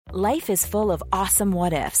Life is full of awesome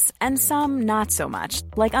what-ifs, and some not so much,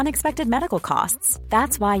 like unexpected medical costs.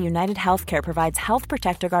 That's why United Healthcare provides Health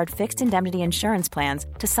Protector Guard fixed indemnity insurance plans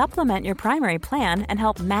to supplement your primary plan and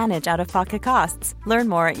help manage out-of-pocket costs. Learn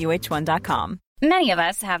more at uh1.com. Many of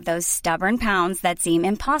us have those stubborn pounds that seem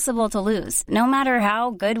impossible to lose, no matter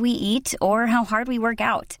how good we eat or how hard we work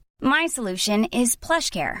out. My solution is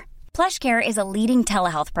PlushCare. PlushCare is a leading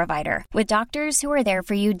telehealth provider with doctors who are there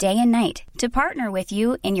for you day and night to partner with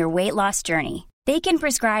you in your weight loss journey. They can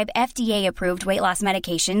prescribe FDA-approved weight loss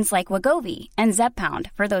medications like Wegovy and Zepbound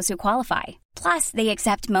for those who qualify. Plus, they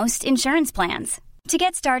accept most insurance plans. To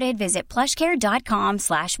get started, visit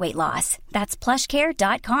plushcare.com/weightloss. That's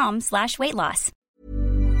plushcare.com/weightloss.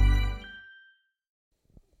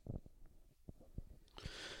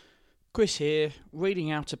 Chris here,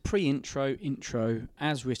 reading out a pre-intro intro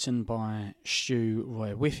as written by Stu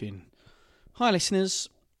Roy Whiffin. Hi listeners,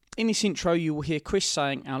 in this intro you will hear Chris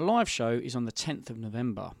saying our live show is on the 10th of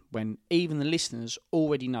November, when even the listeners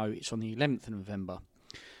already know it's on the 11th of November.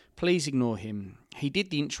 Please ignore him. He did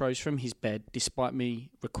the intros from his bed despite me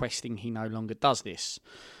requesting he no longer does this.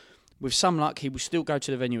 With some luck he will still go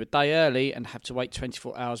to the venue a day early and have to wait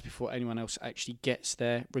 24 hours before anyone else actually gets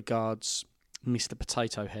there. Regards, Mr.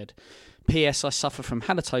 Potato Head. P.S. I suffer from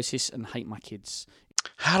halitosis and hate my kids.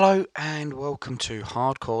 Hello and welcome to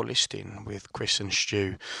Hardcore Listing with Chris and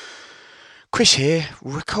Stu. Chris here,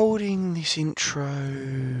 recording this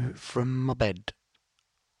intro from my bed.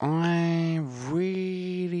 I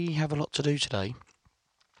really have a lot to do today.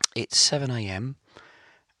 It's 7 a.m.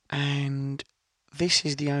 and this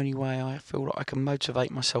is the only way I feel like I can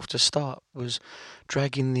motivate myself to start, was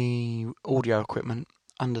dragging the audio equipment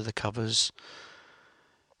under the covers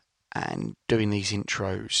and doing these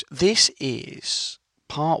intros. This is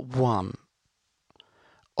part one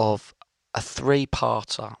of a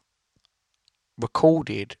three-parter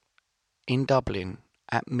recorded in Dublin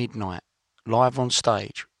at midnight, live on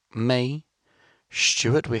stage. Me,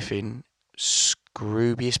 Stuart Whiffin,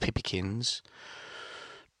 Scroobius Pippikins,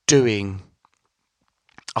 doing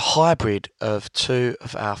a hybrid of two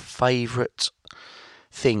of our favourite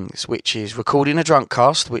things, which is recording a drunk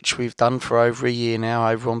cast, which we've done for over a year now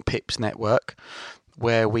over on Pip's network,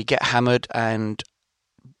 where we get hammered and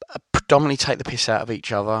predominantly take the piss out of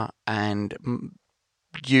each other and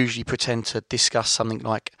usually pretend to discuss something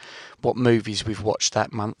like what movies we've watched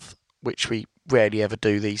that month, which we rarely ever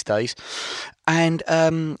do these days, and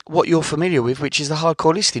what you're familiar with, which is the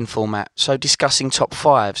hardcore listing format, so discussing top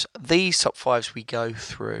fives. These top fives we go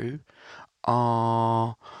through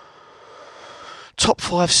are top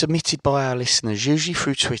five submitted by our listeners, usually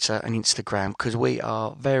through Twitter and Instagram, because we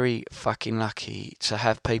are very fucking lucky to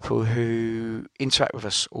have people who interact with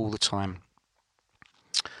us all the time.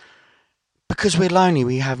 Because we're lonely,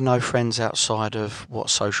 we have no friends outside of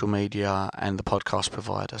what social media and the podcast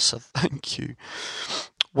provide us, so thank you.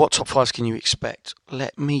 What top fives can you expect?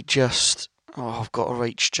 Let me just... I've got to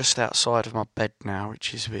reach just outside of my bed now,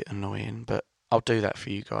 which is a bit annoying, but I'll do that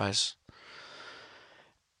for you guys.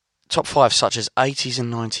 Top five such as 80s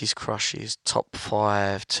and 90s crushes, top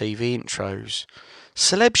five TV intros,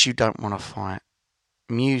 celebs you don't want to fight,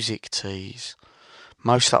 music teas,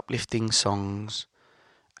 most uplifting songs,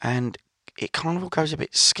 and it kind of all goes a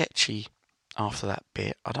bit sketchy after that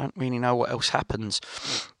bit. I don't really know what else happens.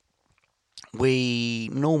 We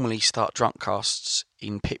normally start drunk casts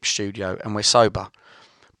in Pip's studio and we're sober,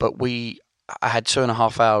 but I had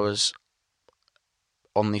 2.5 hours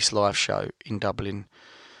on this live show in Dublin,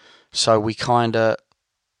 so we kind of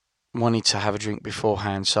wanted to have a drink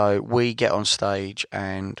beforehand. So we get on stage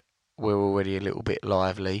and we're already a little bit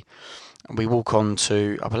lively. We walk on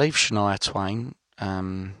to, I believe, Shania Twain,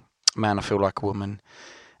 Man, I Feel Like a Woman.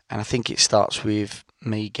 And I think it starts with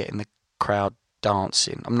me getting the crowd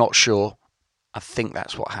dancing. I'm not sure. I think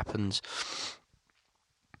that's what happens.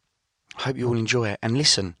 I hope you all enjoy it. And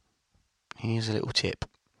listen, here's a little tip.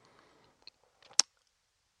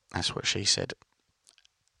 That's what she said.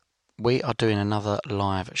 We are doing another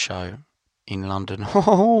live show in London.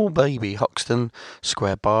 Oh, baby. Hoxton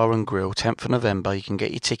Square Bar and Grill, 10th of November. You can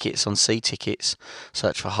get your tickets on C Tickets.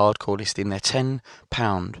 Search for Hardcore Listing. They're £10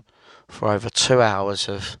 for over 2 hours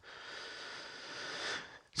of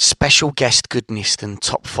special guest goodness and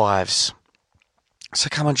top fives. So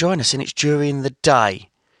come and join us, and it's during the day.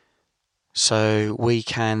 So we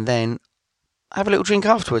can then have a little drink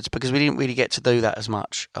afterwards, because we didn't really get to do that as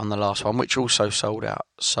much on the last one, which also sold out.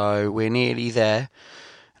 So we're nearly there.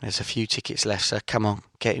 There's a few tickets left, so come on,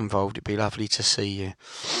 get involved. It'd be lovely to see you.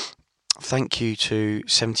 Thank you to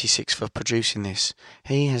 76 for producing this.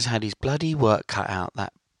 He has had his bloody work cut out,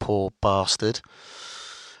 that poor bastard.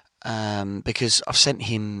 because I've sent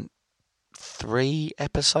him 3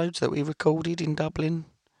 episodes that we recorded in Dublin,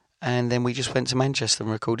 and then we just went to Manchester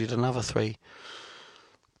and recorded another 3.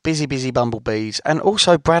 Busy bumblebees. And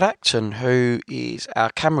also Brad Acton, who is our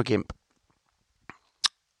camera gimp.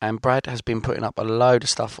 And Brad has been putting up a load of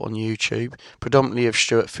stuff on YouTube, predominantly of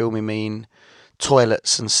Stuart filming me in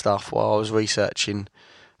toilets and stuff while I was researching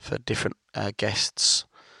for different guests.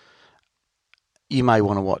 You may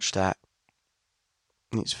want to watch that.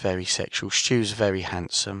 It's very sexual. Stu's very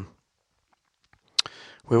handsome.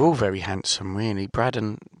 We're all very handsome, really. Brad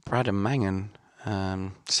and Mangan,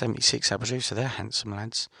 76, our producer, they're handsome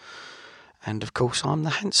lads. And of course, I'm the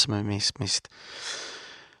handsomer mist.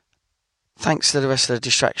 Thanks to the rest of the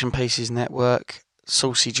Distraction Pieces Network.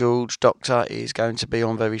 Saucy George, Doctor, is going to be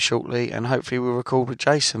on very shortly, and hopefully we'll record with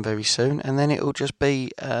Jason very soon, and then it'll just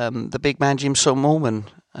be the big man Jim Mormon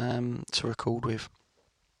to record with.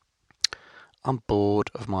 I'm bored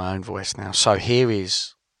of my own voice now, so here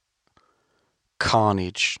is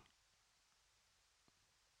Carnage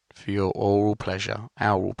for your oral pleasure,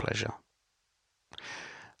 our oral pleasure.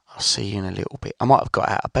 I'll see you in a little bit. I might have got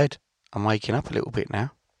out of bed. I'm waking up a little bit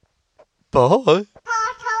now. Bye.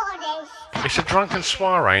 It's a drunken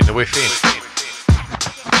soiree in the within.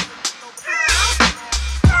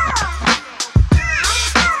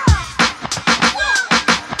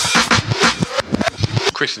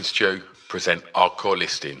 Chris and Stu present Hardcore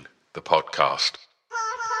Listing, the podcast.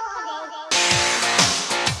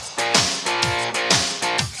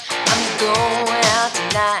 I'm going out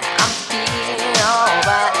tonight, I'm feeling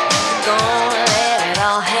alright. Gonna let it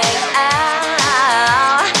all hang out.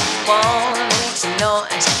 Wanna make some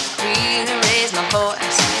noise, really raise my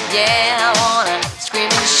voice. Yeah, I wanna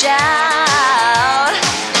scream and shout.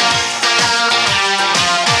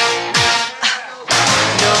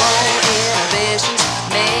 No inhibitions,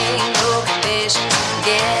 make no conditions.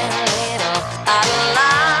 Get a little out of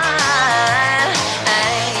line. I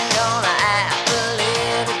ain't gonna act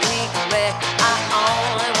politically correct. I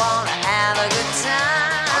only wanna have a good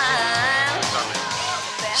time.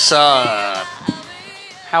 So,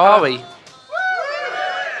 how are we?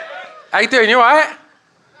 How you doing? You alright?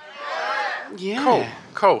 Yeah.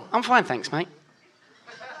 Cool. I'm fine, thanks, mate.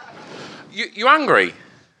 You hungry?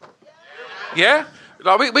 Yeah?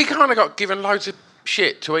 Like we kind of got given loads of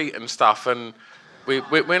shit to eat and stuff, and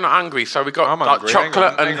we're not hungry, so we got I'm like hungry.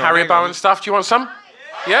 chocolate Hang and on, Haribo hang on. and stuff. Do you want some?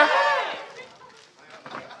 Yeah?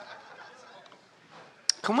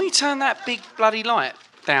 Can we turn that big bloody light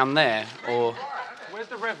down there? Or Where's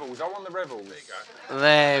the Revels? I want the Revels.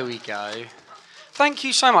 there we go. Thank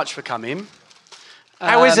you so much for coming.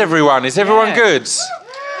 How is everyone? Is everyone yeah. good?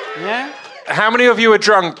 Yeah. How many of you are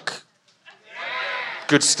drunk?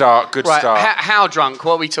 Good start, good Right. start. How drunk?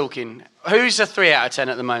 What are we talking? Who's a 3 out of 10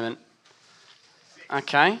 at the moment?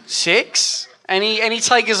 Okay. 6. Any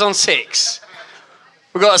takers on 6?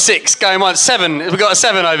 We've got a 6 going on. 7. We've got a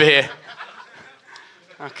 7 over here.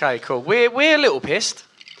 Okay, cool. We're a little pissed,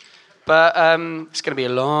 but it's going to be a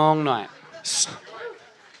long night.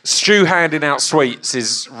 Stu handing out sweets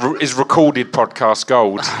is recorded podcast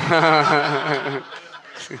gold.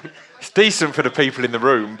 It's decent for the people in the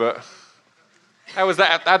room, but how'd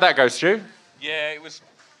that go, Stu? Yeah, it was.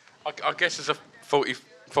 I guess as a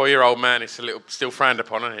 44-year-old man, it's a little still frowned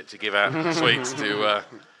upon, isn't it, to give out sweets to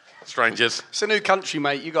strangers. It's a new country,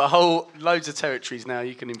 mate. You've got loads of territories now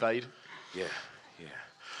you can invade. Yeah.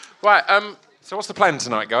 Right. So what's the plan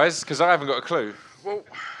tonight, guys? Because I haven't got a clue. Well,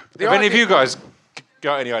 Have any of you guys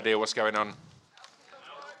got any idea what's going on?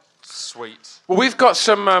 Sweet. Well, we've got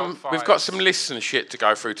some Top we've got fives. some lists and shit to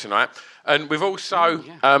go through tonight, and we've also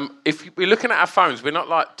if we're looking at our phones, we're not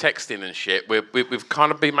like texting and shit. We've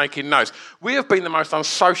kind of been making notes. We have been the most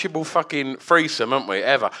unsociable fucking threesome, haven't we?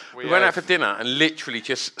 Ever. We went out for dinner and literally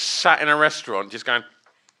just sat in a restaurant, just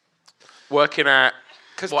working out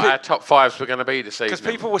what our top 5s were going to be this evening. Because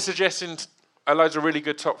people were suggesting loads of really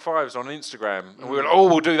good top 5s on Instagram, and we were like, oh,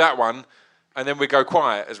 we'll do that one, and then we go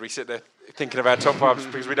quiet as we sit there thinking of our top 5s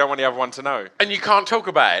because we don't want the other one to know. And you can't talk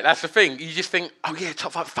about it. That's the thing. You just think, oh yeah,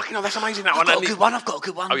 top 5. Fucking hell, that's amazing. That one. I've got a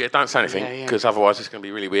good one. Oh yeah, don't say anything because otherwise it's going to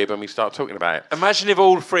be really weird when we start talking about it. Imagine if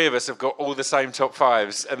all 3 of us have got all the same top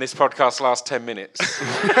 5s and this podcast lasts 10 minutes.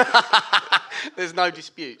 There's no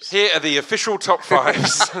disputes. Here are the official top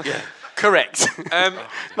 5s. Yeah. Correct.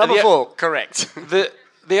 Number 4, correct.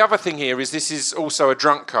 The other thing here is this is also a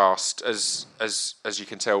drunk cast, as you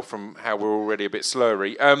can tell from how we're already a bit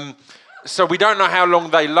slurry. So we don't know how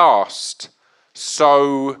long they last.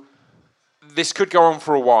 So this could go on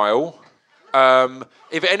for a while.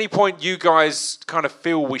 If at any point you guys kind of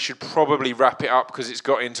feel we should probably wrap it up because it's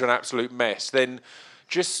got into an absolute mess, then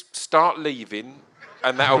just start leaving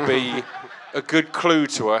and that'll be a good clue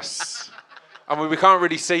to us. I mean, we can't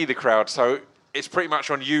really see the crowd, so it's pretty much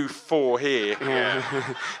on you 4 here.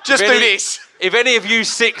 Just do this. If any of you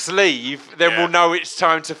 6 leave, then we'll know it's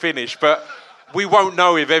time to finish. But we won't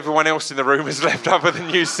know if everyone else in the room has left other than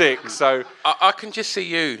you 6. So I can just see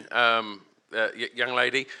you, young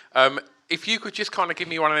lady. If you could just kind of give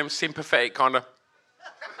me one of them sympathetic kind of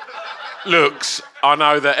looks, I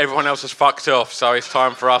know that everyone else has fucked off, so it's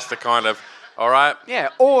time for us to kind of, all right? Yeah,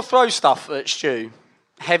 or throw stuff at Stu.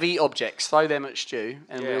 Heavy objects, throw them at Stu,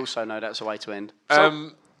 and we also know that's a way to end.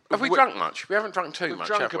 So, have we drunk much? We haven't drunk too much,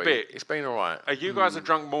 drunk have a we? bit. It's been all right. you guys have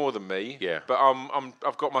drunk more than me. Yeah. But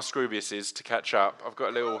I've got my Scroobiuses to catch up. I've got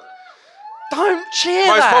a little Don't cheer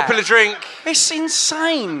most that. popular drink. It's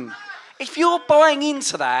insane. If you're buying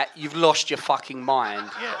into that, you've lost your fucking mind.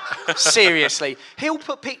 Yeah. Seriously. He'll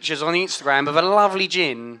put pictures on Instagram of a lovely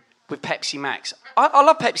gin with Pepsi Max. I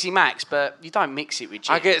love Pepsi Max, but you don't mix it with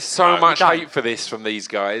gin. I get so much you don't. hate for this from these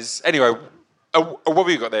guys. Anyway, what have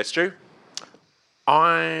you got there, Stu?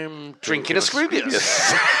 I'm Drinking a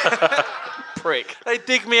Scroobius. Prick. They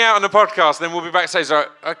dig me out on the podcast, then we'll be backstage. So,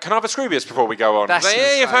 can I have a Scroobius before we go on? That's Like,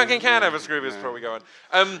 yeah, you insane. fucking can have a Scroobius before we go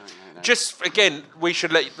on. Just again, we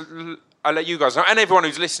should I'll let you guys know, and everyone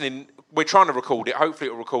who's listening. We're trying to record it. Hopefully,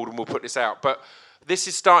 it'll record and we'll put this out. But this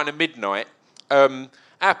is starting at midnight.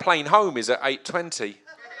 Our plane home is at 8:20.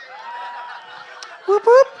 Whoop,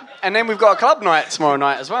 whoop. And then we've got a club night tomorrow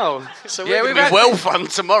night as well. So Yeah, we're we've going to had- be well fun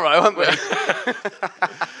tomorrow, aren't we?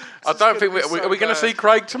 I don't think are we going to see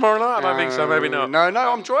Craig tomorrow night? I don't think so. Maybe not. No,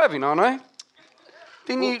 I'm driving, aren't I?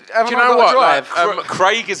 Didn't you? Haven't Do you I know got what? to drive?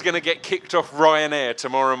 Craig is going to get kicked off Ryanair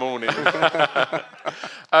tomorrow morning.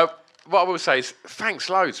 What I will say is thanks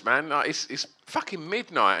loads, man. Like, it's fucking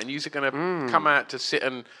midnight, and you're going to come out to sit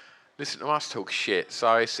and listen to us talk shit.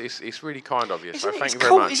 So it's really kind of you. So Isn't it? thank It's you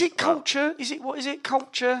very much. Is it culture? Is it what is it?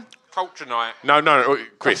 Culture? Culture night. No,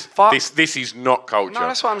 Chris. fuck? This is not culture. No,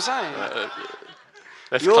 that's what I'm saying.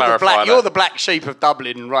 Let's You're clarify the black. that. You're the black sheep of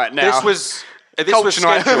Dublin right now. This was culture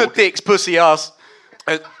night. scheduled. Dicks, pussy, ass.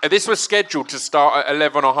 This was scheduled to start at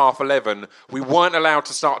 11 or half 11. We weren't allowed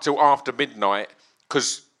to start till after midnight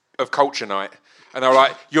because of culture night. And they were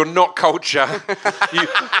like, "You're not culture.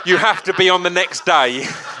 you have to be on the next day.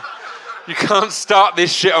 You can't start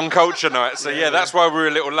this shit on culture night." So yeah, that's why we were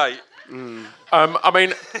a little late. I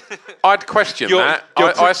mean, I'd question that. I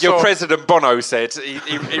Your saw, president Bono said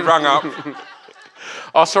he rung up.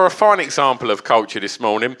 I saw a fine example of culture this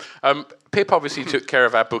morning. Pip obviously took care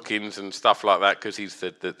of our bookings and stuff like that because he's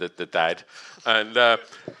the dad. And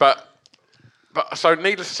but so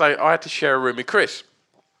needless to say, I had to share a room with Chris.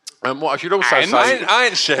 And what I should also say, I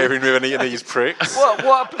ain't sharing with any of these pricks.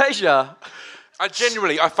 What a pleasure.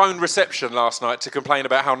 I phoned reception last night to complain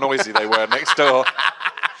about how noisy they were next door.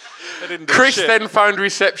 They didn't do Chris shit. then phoned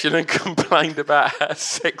reception and complained about how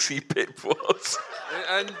sexy Pip was.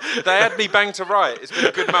 And they had me banged to right. It's been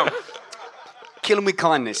a good month. Kill 'em with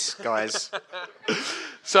kindness, guys.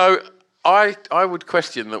 So I would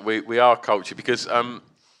question that we are culture because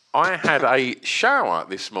I had a shower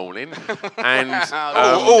this morning and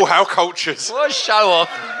How cultured. What a show off.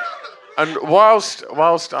 and whilst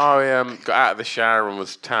I got out of the shower and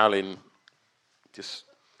was toweling, just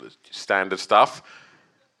the standard stuff,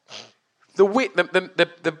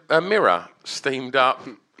 the mirror steamed up.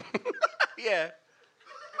 Yeah.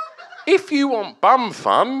 If you want bum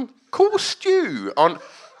fun, call Stu on.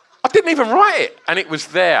 I didn't even write it, and it was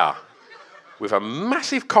there with a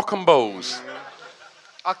massive cock and balls.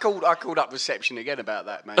 I called up reception again about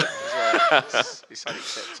that, mate. It's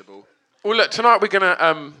unacceptable. Well, look, tonight we're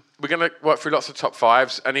gonna work through lots of top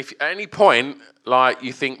fives, and if at any point like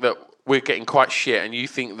you think that we're getting quite shit, and you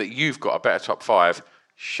think that you've got a better top five,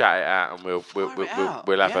 shout it out, and we'll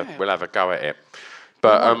have a go at it.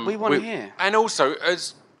 But we want to hear. And also,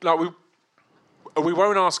 as like we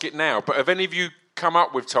won't ask it now, but have any of you come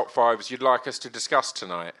up with top fives you'd like us to discuss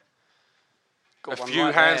tonight? Got A one few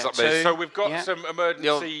right hands there. up there. Two. So we've got Yeah. some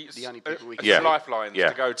emergency The only people we can Yeah. lifelines Yeah.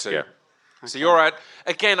 to go to. Yeah. So you're at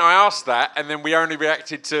again. I asked that, and then we only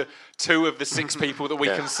reacted to 2 of the 6 people that we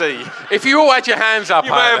can see. if you all had your hands up,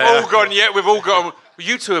 You may have all gone. Yeah, we've all got 'em.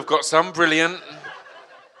 You 2 have got some. Brilliant.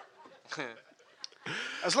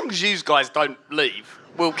 As long as you guys don't leave,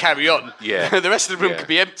 we'll carry on. Yeah. The rest of the room Yeah. could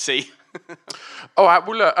be empty. All right.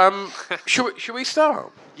 Well, look. Should we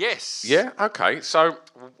start? Yes. Yeah. Okay. So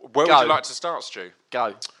Where Go. would you like to start, Stu?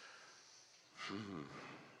 Go.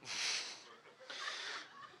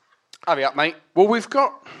 Hurry up, mate. well, we've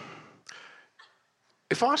got.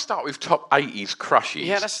 If I start with top 80s crushes,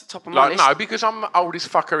 Yeah, that's the top of my like, list. No, because I'm the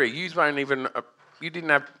oldest fucker here. You weren't even. You didn't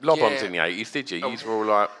have lob-ons Yeah. in the 80s, did you? You were all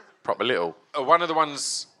like proper little. One of the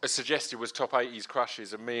ones suggested was top 80s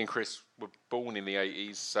crushes, and me and Chris were born in the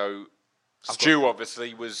 80s, so Stu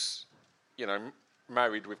obviously was,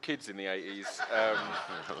 married with kids in the 80s.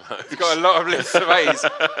 He's got a lot of lists of 80s.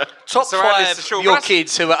 Top So our list 5 is short, your but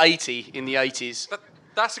kids who were 80 in the 80s.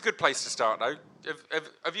 that's a good place to start, though.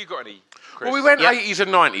 Have you got any, Chris? Well, we went 80s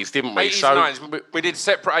and 90s, didn't we? 80s and 90s. We did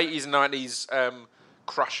separate 80s and 90s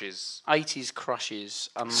crushes. 80s crushes.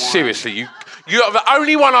 Are mine. Seriously, you're the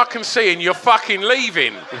only one I can see, and you're fucking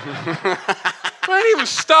leaving. We ain't even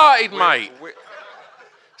started, mate.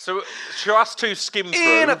 So, should us two skim through?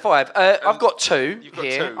 In at 5. I've got 2 You've got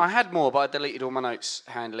here. 2. I had more, but I deleted all my notes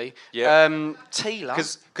handily. Yeah. Tila.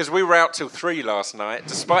 Because we were out till 3 last night.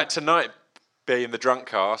 Despite tonight being the drunk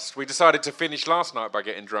cast, we decided to finish last night by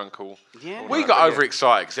getting drunk all Yeah. all We night, got but yeah.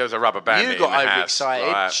 overexcited because there was a rubber band. You in got the house. overexcited.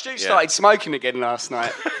 Right, Stu yeah. started smoking again last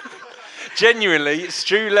night. Genuinely,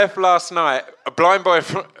 Stu left last night. A blind boy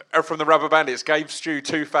from the Rubber Bandits gave Stu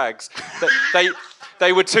 2 fags.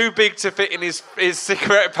 They were too big to fit in his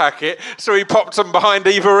cigarette packet, so he popped them behind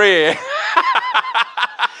either ear.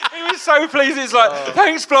 He was so pleased. He's like,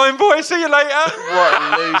 "Thanks, blind boy. See you later." What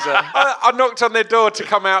a loser. I knocked on their door to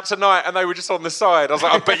come out tonight, and they were just on the side. I was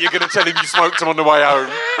like, "I bet you're going to tell him you smoked them on the way home."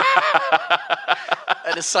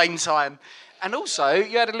 At the same time. And also,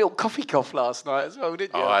 you had a little coffee cough last night as well,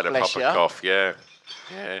 didn't you? Oh, I had a Bless proper you. cough, yeah.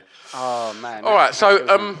 Oh, man. All right, so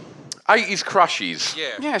 80s crushes.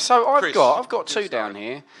 Yeah, so I've Chris, got you 2 down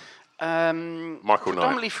here. Michael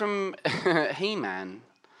Predominantly Knight. from He-Man.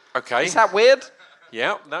 Okay. Is that weird?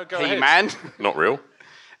 Yeah. No, go ahead. He-Man. Not real.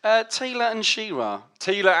 Tila and She-Ra.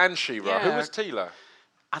 Tila and She-Ra. Yeah. Who was Tila?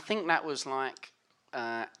 I think that was like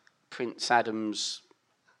Prince Adam's...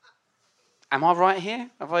 Am I right here?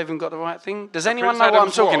 Have I even got the right thing? Does anyone know what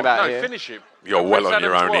I'm talking about no, here? finish it. You're well on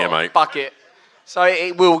your own here, mate. Bucket. So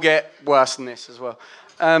it will get worse than this as well.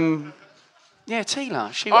 Yeah,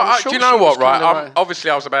 Tila. Do you know what, right?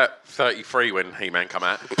 Obviously, I was about 33 when He-Man came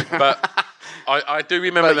out, but I do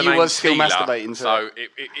remember But the you name was still Tila, masturbating to so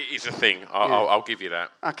it is a thing. I'll give you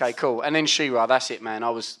that. Okay, cool. And then She-Ra, that's it, man. I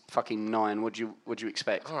was fucking 9. What'd you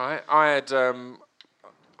expect? All right.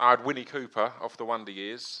 I had Winnie Cooper off the Wonder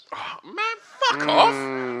Years. Oh, man, fuck off.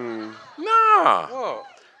 Nah. What?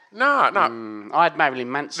 No. I had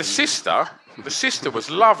Marilyn Manson. The sister was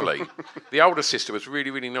lovely. The older sister was really,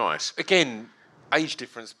 really nice. Again, age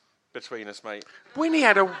difference between us, mate. Winnie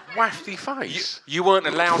had a wafty face. You weren't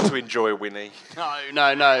allowed to enjoy Winnie. No,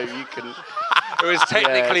 you couldn't. It was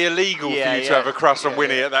technically illegal for you to have a crush on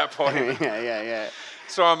Winnie at that point. yeah.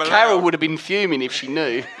 So I'm allowed. Carol would have been fuming if she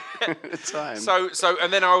knew at the time. So,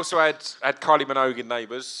 and then I also had Kylie Minogue in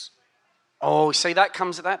Neighbours. Oh, see, that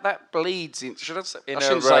bleeds in. I shouldn't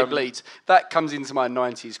her, say bleeds. That comes into my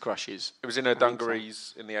 90s crushes. It was in her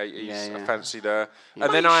dungarees in the 80s. Yeah. I fancied her.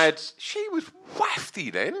 And then I had... She was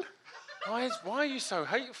wafty then. Why are you so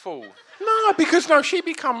hateful? No, because she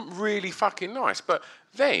become really fucking nice. But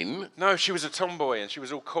then... No, she was a tomboy and she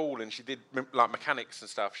was all cool and she did like mechanics and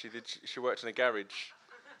stuff. She worked in a garage.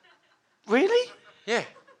 Really? Yeah,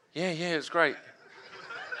 it was great.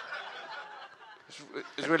 It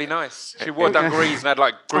was really nice. She wore dungarees and had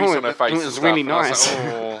like grease on her face. It was really nice.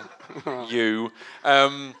 Oh, you.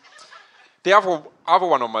 The other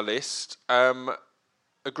one on my list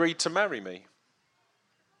agreed to marry me.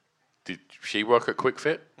 Did she work at Quick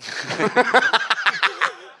Fit?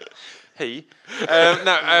 He.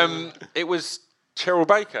 It was Cheryl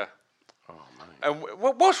Baker.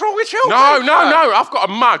 What's wrong with Cheryl Baker? No. I've got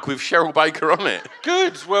a mug with Cheryl Baker on it.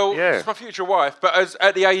 Good. Well, Yeah. it's my future wife. But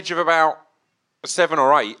at the age of about 7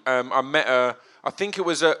 or 8, I met her. I think it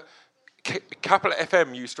was at Capital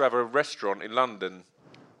FM used to have a restaurant in London,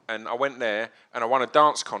 and I went there and I won a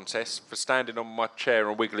dance contest for standing on my chair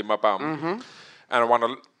and wiggling my bum, and I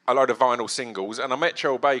won a load of vinyl singles. And I met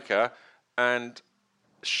Cheryl Baker, and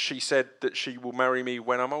she said that she will marry me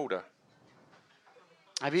when I'm older.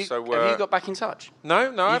 Have you So, got back in touch?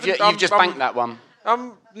 No, I haven't. You've just banked that one.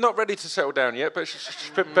 I'm not ready to settle down yet, but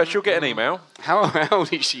she'll get an email. How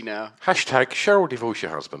old is she now? Hashtag Cheryl divorce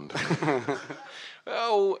your husband.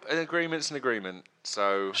 Well, an agreement's an agreement.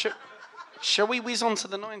 So, Shall we whiz on to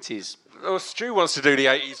the 90s? well, Stu wants to do the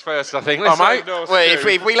 80s first, I think. Oh, mate. ignore Well, Stu.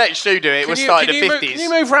 if we let Stu do it, we'll start in the 50s. Can you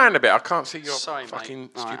move round a bit? I can't see your Sorry, fucking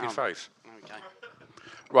mate. All right, stupid face. Okay.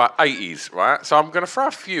 Right, 80s, right? So I'm going to throw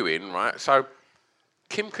a few in, right? So,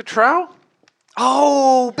 Kim Cattrall?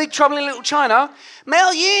 Oh, Big Trouble in Little China.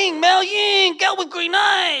 Mel Ying, girl with green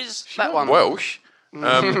eyes. That one. Welsh.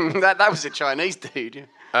 that was a Chinese dude.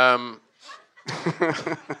 Yeah.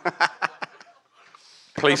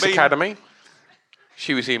 Police I mean- Academy.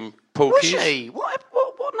 She was in Was Porky's. she? What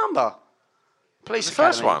number? Police The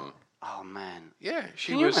first Academy. one. Oh man. Yeah,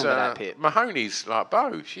 she Can you was remember that, Pip? Mahoney's like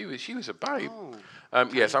beau. She was a babe. Oh.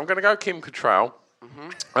 Yes, I'm going to go Kim Cattrall.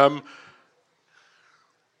 Mm-hmm.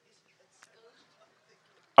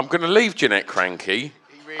 I'm going to leave Jeanette Cranky,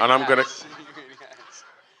 and I'm going to.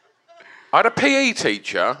 I had a PE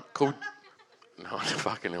teacher called. No, I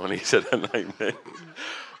fucking know when he said her name then.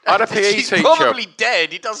 I had a PE She's teacher. probably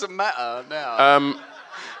dead. It doesn't matter now.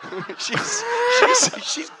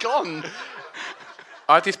 She's gone.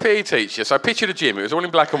 I had this PE teacher, so I pictured a gym. It was all in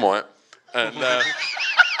black and white, and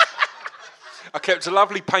I kept a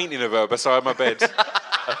lovely painting of her beside my bed.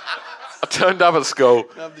 I turned up at school,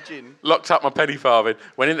 Love the gin. locked up my penny farthing,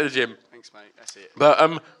 went into the gym. Thanks, mate. That's it.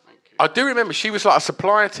 But I do remember she was like a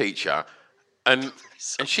supply teacher, and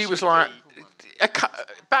she was like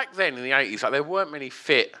back then in the 80s, like there weren't many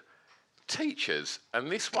fit teachers,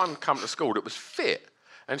 and this one come to school that was fit,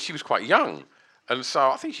 and she was quite young, and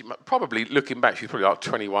so I think she probably looking back, she was probably like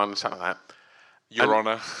 21, something like that. Your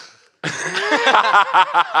Honour.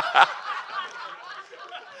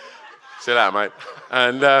 See that, mate.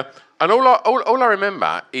 And all I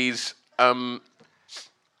remember is all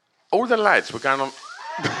the lads were going on.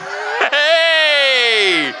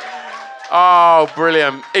 Hey! Oh,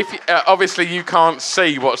 brilliant! If obviously you can't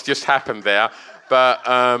see what's just happened there, but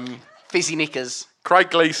Fizzy knickers. Craig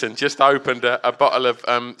Gleason just opened a bottle of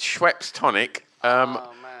Schweppes tonic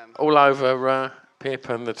all over Pip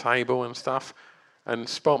and the table and stuff, and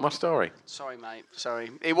spoilt my story. Sorry, mate. Sorry.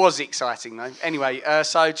 It was exciting, though. Anyway,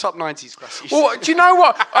 so top 90s questions. Well, do you know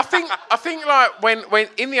what? I think like when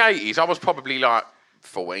in the 80s, I was probably like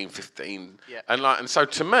 14, 15. Yeah. And so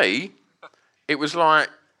to me, it was like,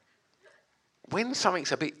 when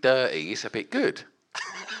something's a bit dirty, it's a bit good.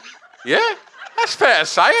 Yeah? That's fair to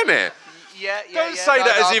say, isn't it? Yeah. Don't say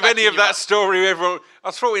that as I'm if any backing of you that up. story everyone. I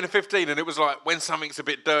was 14 and 15, and it was like when something's a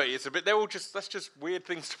bit dirty, it's a bit. They're all just. That's just weird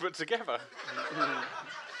things to put together.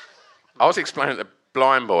 I was explaining to the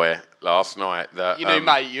blind boy last night that You knew,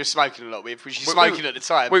 mate, you were smoking a lot with. Was you smoking at the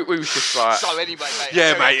time? We was just like, So anyway, mate.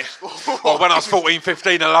 Yeah, mate. Well, when I was 14,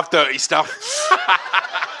 15, I loved dirty stuff.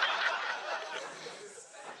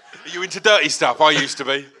 Are you into dirty stuff? I used to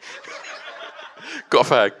be. got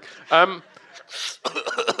a fag.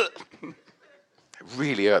 It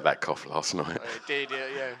really hurt that cough last night. It did,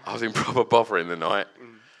 yeah. I was in proper bother in the night.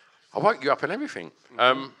 I woke you up and everything.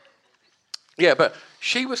 Yeah, but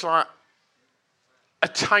she was like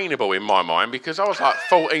attainable in my mind because I was like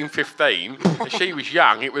 14, 15, and she was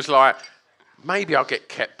young. It was like, maybe I'll get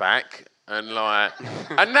kept back. And like,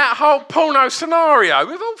 and that whole porno scenario,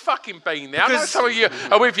 we've all fucking been there. I know some of you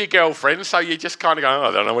are with your girlfriend, so you just kind of go, oh,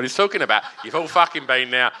 I don't know what he's talking about. You've all fucking been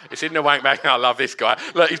there. It's in the wank bag. I love this guy.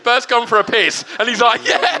 Look, his bird's gone for a piss, and he's like,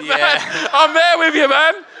 yeah. Man, I'm there with you,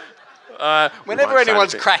 man. Whenever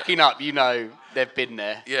anyone's cracking up, you know they've been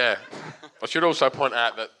there. Yeah. I should also point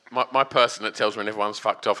out that my person that tells me when everyone's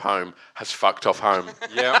fucked off home has fucked off home.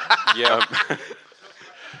 Yeah.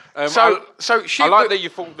 So she. I like that you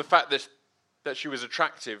thought the fact that she was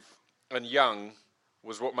attractive and young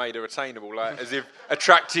was what made her attainable. Like, as if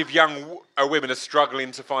attractive young women are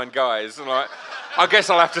struggling to find guys. And like, I guess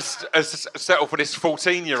I'll have to settle for this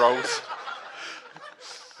 14-year-old.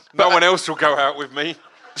 No one else will go out with me.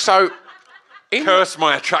 So, Curse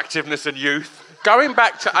my attractiveness and youth. Going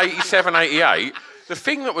back to 87, 88, the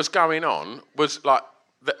thing that was going on was like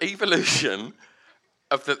the evolution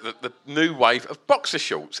of the new wave of boxer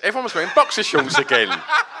shorts. Everyone was wearing boxer shorts again.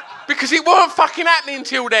 Because it weren't fucking happening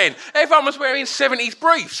until then. Everyone was wearing 70s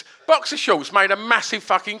briefs. Boxer shorts made a massive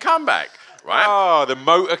fucking comeback, right? Oh, the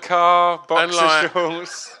motor car, boxer like,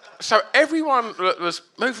 shorts. So everyone was...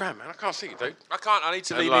 Move around, man. I can't see you, dude. I can't. I need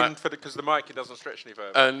to And lean like- in because the mic, it doesn't stretch any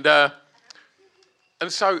further.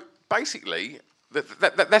 And so, basically,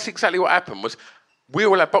 that's exactly what happened was we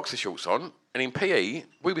all had boxer shorts on, and in PE,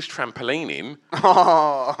 we was trampolining.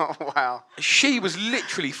 Oh, wow. She was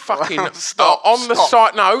literally fucking Stop, on the stop.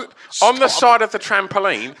 side. No, on the side of the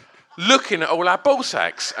trampoline, looking at all our ball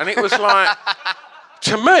sacks, and it was like,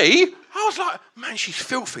 to me, I was like, man, she's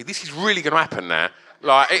filthy. This is really going to happen now.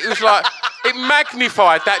 Like it was like it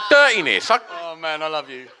magnified that dirtiness. Oh, man, I love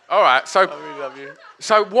you. All right, so I really love you.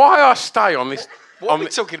 so why I stay on this? What are we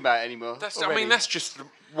talking about anymore? I mean, that's just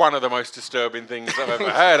one of the most disturbing things I've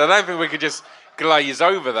ever heard. I don't think we could just glaze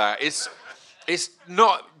over that. It's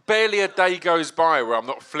not... Barely a day goes by where I'm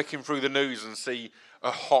not flicking through the news and see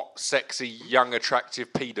a hot, sexy, young,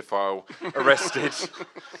 attractive paedophile arrested.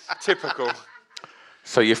 Typical.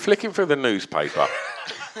 So you're flicking through the newspaper.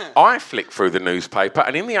 I flick through the newspaper,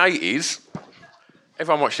 and in the 80s,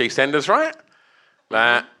 everyone watched EastEnders, right?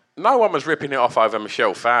 No one was ripping it off over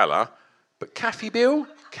Michelle Fowler, but Kathy Bill,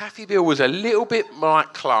 Kathy Bill was a little bit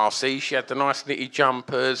like classy. She had the nice knitted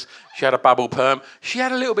jumpers. She had a bubble perm. She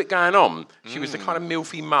had a little bit going on. She was the kind of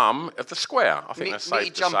milfy mum of the square. I think that's safe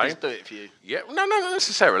Knitted to jumpers say. do it for you. Yeah, no, not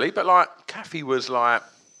necessarily, but like Kathy was like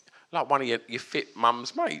one of your fit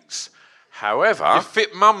mum's mates. However, Your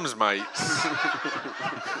fit mums, mates.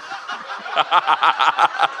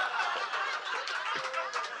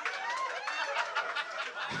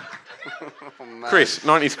 Chris,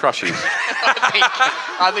 90s crushes.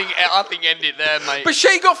 I think end it there, mate. But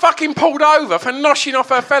she got fucking pulled over for noshing off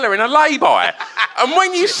her fella in a lay-by. And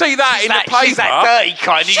when you see that in the paper... She's that dirty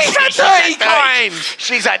kind. She's that dirty kind!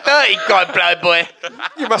 She's that dirty kind, blood boy.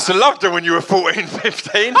 You must have loved her when you were 14,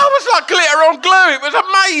 15. I was like glitter on glue. It was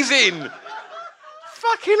amazing.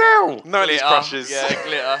 Fucking hell. 90s crushes. Yeah,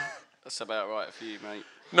 glitter. That's about right for you, mate.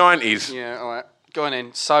 90s. Yeah, all right. Go on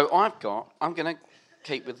in. So I'm going to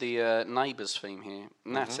keep with the Neighbours theme here.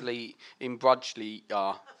 Natalie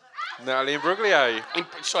Imbruglia. Natalie Imbruglia.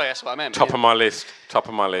 Sorry, that's what I meant. Top of my list.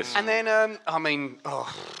 And then, What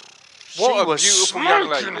she a was beautiful young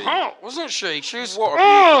smoking lady. hot, wasn't she? She was. What a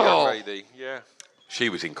beautiful young lady. Yeah. She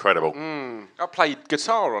was incredible. I played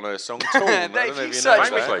guitar on her song Torn. I don't know If you if you search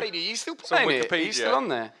know that. Wikipedia, you still It's on playing it? Are you Wikipedia. still on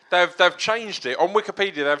there? They've changed it. On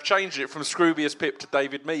Wikipedia, they've changed it from Scroobius Pip to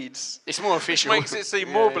David Meads. It's more Which official. makes it seem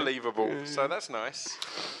more believable. So that's nice.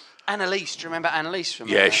 Annalise, do you remember Annalise from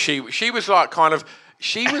Yeah, she was like kind of...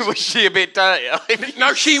 She was... Was she a bit dirty?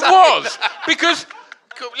 No, she was. Because...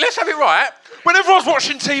 Let's have it right. Whenever I was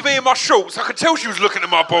watching TV in my shorts, I could tell she was looking at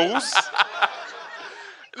my balls.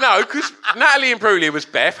 No, because Natalie Imbruglia was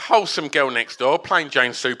Beth, wholesome girl next door, plain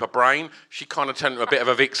Jane super brain. She kind of turned into a bit of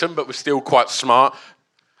a vixen, but was still quite smart.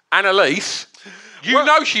 Annalise, you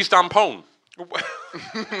know she's done porn.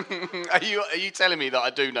 Are you telling me that I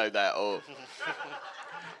do know that, or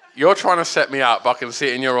You're trying to set me up. I can see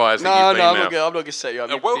it in your eyes. no? That I'm you've been not going to set you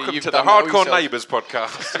up. Welcome You've to the done that all Hardcore yourself. Neighbours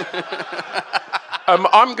podcast.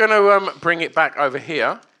 I'm going to bring it back over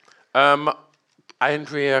here.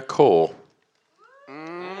 Andrea Corr.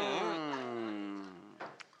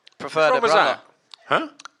 Prefer Which the one was brother. Huh?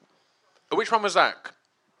 Which one was that?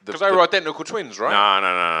 Because they were identical twins, right?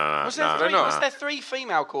 No. Was there no, three? no. Was there three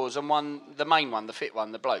female cores and one, the main one, the fit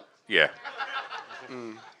one, the bloke? Yeah.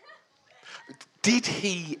 Did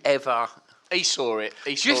he ever... He saw it.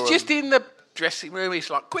 He saw Just in the dressing room, he's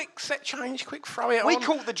like, quick set change, quick throw it We on.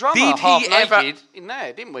 caught the drummer Did half he ever... naked in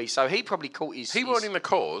there, didn't we? So he probably caught his. He wasn't in the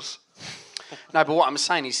cause. No, but what I'm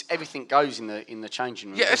saying is everything goes in the changing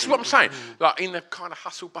room. Yeah, that's doesn't what I'm it? saying. Like, in the kind of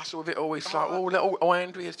hustle bustle of it all, it's like,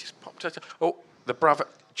 Andrea's just popped her. Oh, the brother,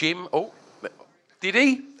 Jim. Oh, did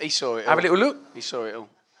he? He saw it. Have all. a little look. He saw it all.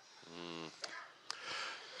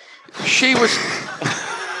 She was...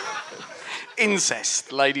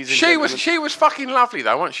 Incest, ladies and gentlemen. She was fucking lovely,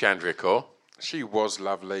 though, wasn't she, Andrea Corr? She was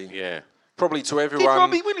lovely. Yeah. Probably to everyone.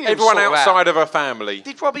 Robbie Williams everyone sort her outside of her family.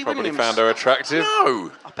 Did Robbie probably Williams- found her attractive.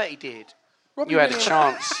 No. I bet he did. Robbie You had a Williams.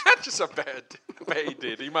 chance. Just I bet he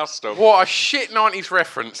did. He must have. What a shit 90s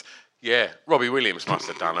reference. Yeah, Robbie Williams must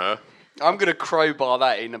have done her. I'm going to crowbar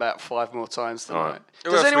that in about 5 more times tonight. All right.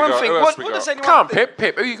 Who Does else we anyone got? think? Who else What, we what got? does anyone Come on, think?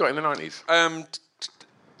 Pip. Who you got in the 90s?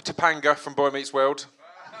 Topanga from Boy Meets World.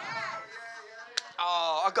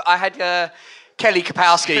 Oh, I had Kelly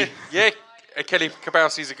Kapowski. Yeah, Kelly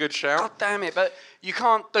Kapowski's a good shout. God damn it! But you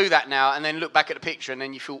can't do that now and then look back at the picture and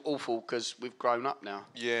then you feel awful because we've grown up now.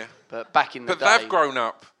 Yeah. But back in the But day, they've grown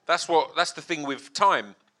up. That's the thing with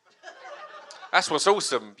time. That's what's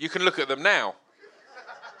awesome. You can look at them now,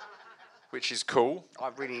 which is cool.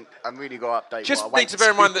 I'm really got to update. Just what I need to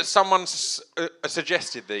bear in mind that someone's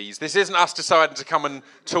suggested these. This isn't us deciding to come and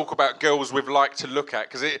talk about girls we'd like to look at,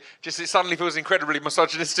 because it suddenly feels incredibly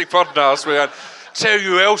misogynistic podcast. We're going, tell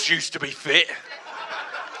you who else used to be fit.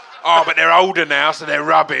 Oh, but they're older now, so they're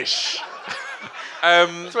rubbish.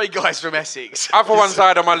 Three guys from Essex. Other ones I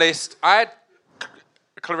had on my list, I had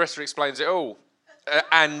Clarissa Explains It All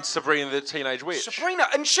and Sabrina the Teenage Witch. Sabrina,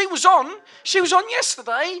 and she was on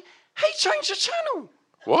yesterday. He changed the channel.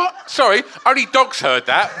 What? Sorry, only dogs heard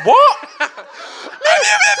that. What?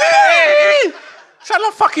 Sound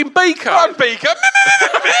like fucking Beaker. I'm Beaker.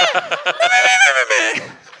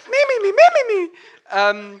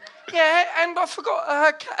 Yeah, and I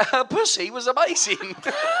forgot her pussy was amazing. Do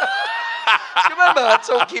you remember her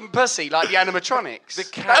talking pussy, like the animatronics? As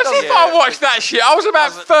if I watched that shit. I was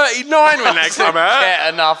about 39 when that came out.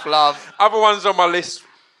 Get enough love. Other ones on my list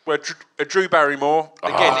were Drew Barrymore,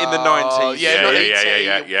 again in the 90s.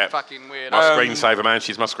 Yeah. Fucking weird. My screensaver, man.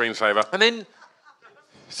 She's my screensaver. And then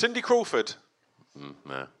Cindy Crawford.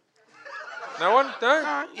 No. No one?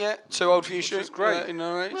 No? Yeah, too old for you, shit. great. In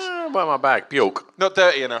the race. Well, my bag. Bjork. Not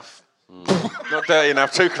dirty enough. Not dirty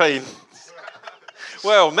enough, too clean.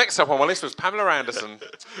 Well, next up on my list was Pamela Anderson.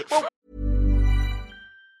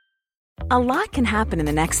 A lot can happen in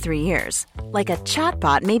the next 3 years. Like a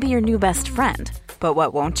chatbot may be your new best friend. But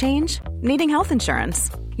what won't change? Needing health insurance.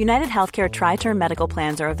 United Healthcare Tri-Term Medical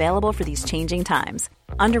Plans are available for these changing times.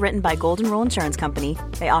 Underwritten by Golden Rule Insurance Company,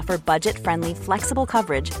 they offer budget-friendly, flexible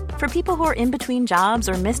coverage for people who are in between jobs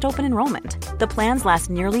or missed open enrollment. The plans last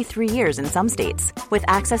nearly 3 years in some states, with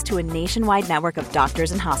access to a nationwide network of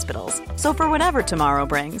doctors and hospitals. So for whatever tomorrow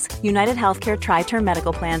brings, United Healthcare Tri-Term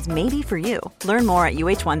Medical Plans may be for you. Learn more at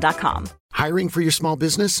uh1.com. Hiring for your small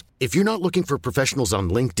business? If you're not looking for professionals on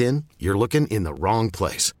LinkedIn, you're looking in the wrong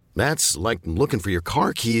place. That's like looking for your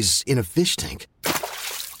car keys in a fish tank.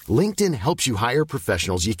 LinkedIn helps you hire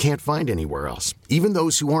professionals you can't find anywhere else, even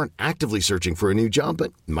those who aren't actively searching for a new job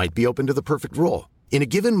but might be open to the perfect role. In a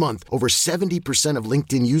given month, over 70% of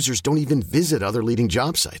LinkedIn users don't even visit other leading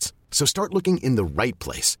job sites. So start looking in the right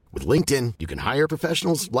place. With LinkedIn, you can hire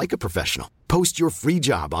professionals like a professional. Post your free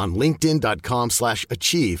job on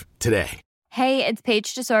linkedin.com/achieve today. Hey, it's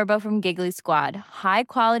Paige DeSorbo from Giggly Squad. High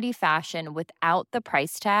quality fashion without the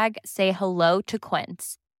price tag. Say hello to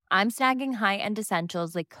Quince. I'm snagging high-end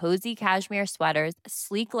essentials like cozy cashmere sweaters,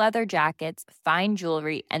 sleek leather jackets, fine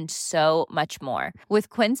jewelry, and so much more. With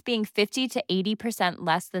Quince being 50 to 80%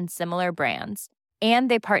 less than similar brands.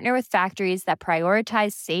 And they partner with factories that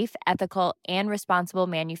prioritize safe, ethical, and responsible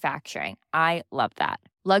manufacturing. I love that.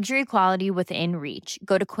 Luxury quality within reach.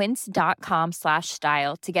 Go to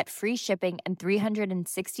quince.com/style to get free shipping and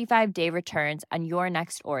 365-day returns on your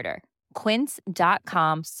next order.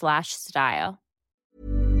 Quince.com/style.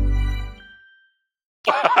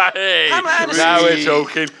 Hey, Pamela Anderson. now we're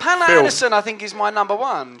talking. Pamela Phil. Anderson, I think, is my number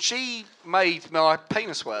one. She made my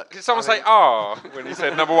penis work. Did someone say when you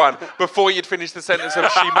said number one before you'd finished the sentence of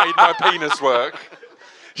she made my penis work?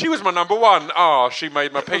 She was my number one. She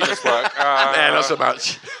made my penis work. Nah, not so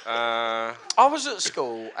much. I was at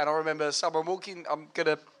school and I remember someone walking.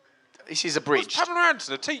 This is a Was bridge. Pamela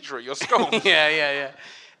Anderson a teacher at your school? Yeah.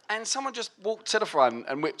 And someone just walked to the front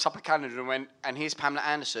and whipped up a calendar and went, and here's Pamela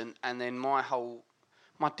Anderson. And then my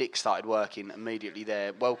dick started working immediately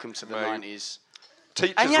there. Welcome to the 90s.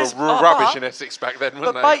 Teachers And yes, were rubbish in Essex back then,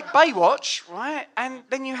 weren't But they? Baywatch, right? And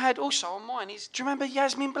then you had also on mine do you remember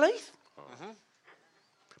Yasmin Bleeth?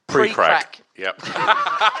 Pre-crack. Yep.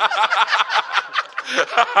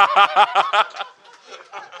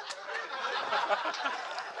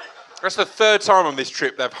 That's the third time on this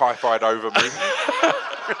trip they've high-fived over me.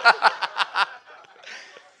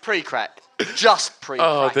 Pre-crack. Just pre-crack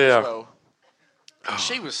Oh, dear. as well.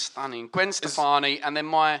 She was stunning. Gwen Stefani, and then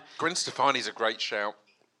Gwen Stefani's a great shout.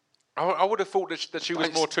 I would have thought that she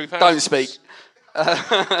was more 2000s. Don't speak.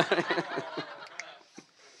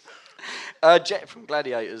 Jet from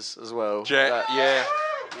Gladiators as well. Jet, yeah.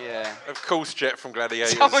 Yeah. Of course, Jet from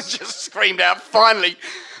Gladiators. Someone just screamed out, finally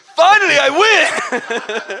I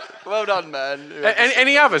win! Well done, man.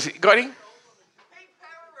 Any others? Got any?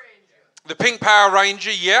 The Pink Power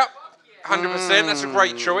Ranger, yep. 100%, that's a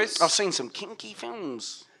great choice. I've seen some kinky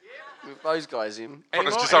films with those guys in. Well,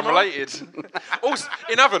 it's just unrelated. Also,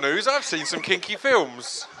 in other news, I've seen some kinky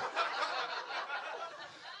films.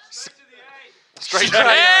 Straight to the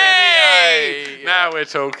Hey! Now we're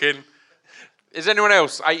talking. Is anyone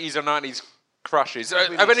else 80s or 90s crushes?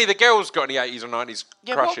 Have any of the girls got any 80s or 90s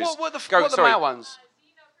crushes? What are the male ones?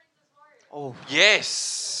 Oh,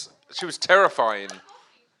 Yes. She was terrifying.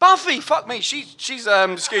 Buffy, fuck me. She's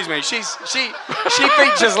excuse me. She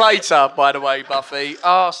features later, by the way, Buffy.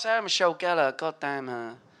 Oh, Sarah Michelle Gellar. God damn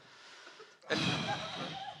her.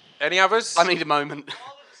 Any others? I need a moment.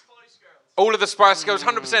 All of the Spice Girls,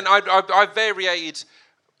 100%. I variated.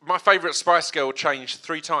 My favourite Spice Girl changed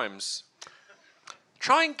 3 times.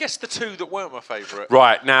 Try and guess the 2 that weren't my favourite.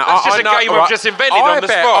 Right, now... That's just a game I've just invented on the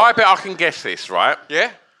spot. I bet I can guess this, right?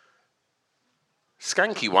 Yeah?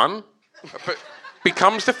 Skanky one But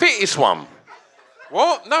becomes the fittest one.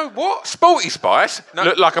 what? No, what? Sporty Spice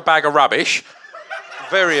looked like a bag of rubbish.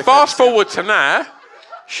 Very Fast offensive. forward to now,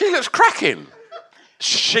 she looks cracking.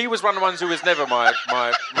 She was one of the ones who was never my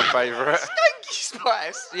favourite. Skanky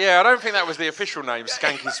Spice. Yeah, I don't think that was the official name,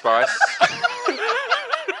 Skanky Spice.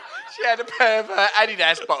 She had a pair of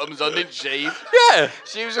Adidas bottoms on, didn't she? Yeah.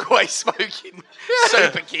 She was always smoking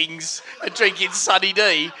Super Kings and drinking Sunny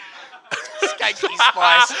D. Skanky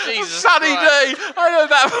Spice. Jesus Sunny Christ. D. I know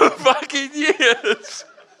that for fucking years.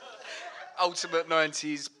 Ultimate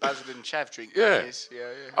 90s Basil and Chav drink. Yeah. that is. Yeah.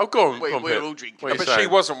 Oh, go on. We're Pip. all drinking. What are you But saying? she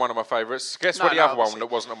wasn't one of my favourites. Guess No, what the no, other one obviously.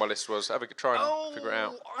 that wasn't on my list was? Have a try and figure it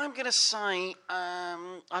out. I'm going to say,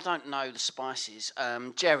 I don't know the spices.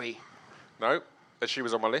 Jerry. No, but she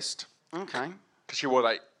was on my list. Okay. Because she wore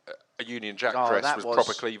like a Union Jack Oh, dress that with was-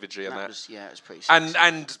 proper cleavagey and that. was, yeah, it was pretty sexy.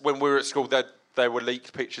 And when we were at school, there were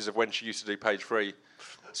leaked pictures of when she used to do Page 3.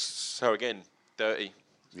 So again, dirty.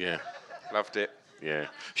 Yeah. Loved it. Yeah.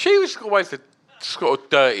 She was always the sort of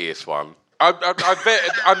dirtiest one.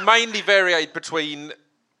 I mainly varied between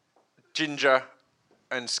Ginger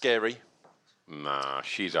and Scary. Nah,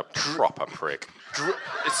 she's a proper prick.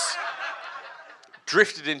 It's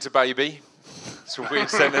drifted into Baby. It's a weird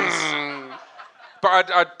sentence.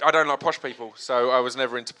 But I don't like posh people, so I was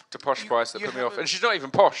never into posh Spice. That put me off. And she's not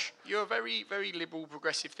even posh. You're a very, very liberal,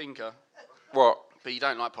 progressive thinker, What? but you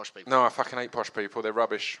don't like posh people. No, I fucking hate posh people. They're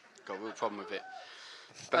rubbish. Got a real problem with it.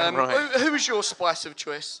 Damn right. Who was your Spice of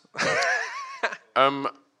choice? Um,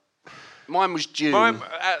 Mine was June.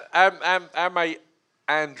 Our mate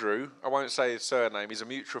Andrew, I won't say his surname, he's a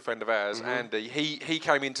mutual friend of ours, Andy. He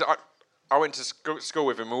came into... I went to school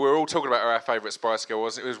with him, and we were all talking about who our favourite Spice Girl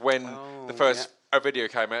was. It was when the first video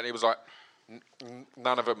came out, and he was like,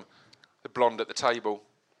 none of them, the blonde at the table.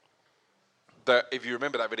 If you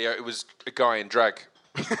remember that video, it was a guy in drag.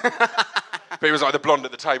 But it was like the blonde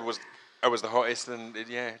at the table was the hottest, and it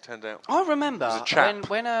turned out. I remember a chap.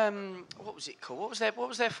 when what was it called? What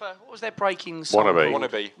was their breaking song?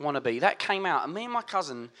 Wannabe. That came out, and me and my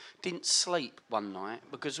cousin didn't sleep one night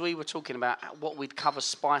because we were talking about what we'd cover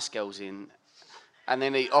Spice Girls in, and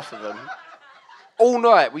then eat off of them. All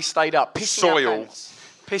night we stayed up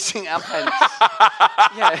pissing our pants.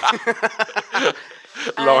 Yeah.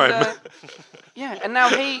 Lime. And now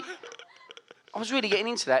I was really getting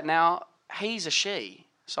into that. Now he's a she.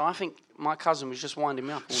 So I think my cousin was just winding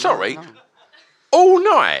me up. Sorry? Night long. All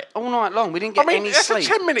night? All night long. We didn't get any that's sleep.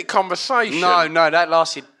 a 10-minute conversation. No, that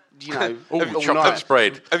lasted, all chocolate night.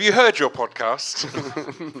 spread. Have you heard your podcast?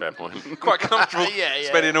 Fair point. Quite comfortable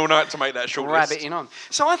spending all night to make that short list. Rabbiting on.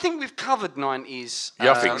 So I think we've covered 90s.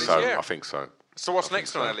 Yeah, I think so. yeah. I think so. So what's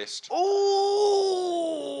next on our list?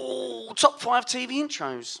 Ooh, top 5 TV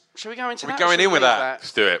intros. Shall we go into that? We're going in with that.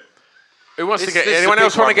 Let's do it. Who wants to This get? is Anyone a big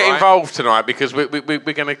else want to one, get right? involved tonight? Because we're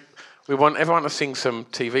gonna. We want everyone to sing some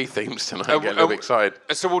TV themes tonight. Get a little bit excited.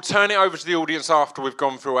 So we'll turn it over to the audience after we've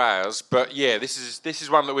gone through ours. But yeah, this is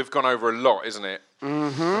one that we've gone over a lot, isn't it?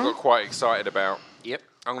 Mm-hmm. I got quite excited about. Yep.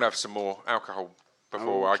 I'm gonna have some more alcohol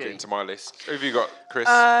before I get into my list. Who have you got, Chris?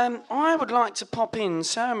 I would like to pop in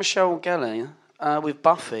Sarah Michelle Gellar with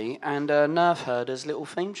Buffy and Nerf Herder's little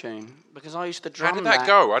theme tune because I used to drum How did that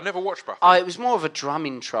go? I never watched Buffy. It was more of a drum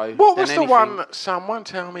intro. What was than the anything. one? Someone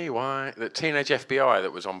tell me why that Teenage FBI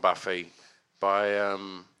that was on Buffy by. I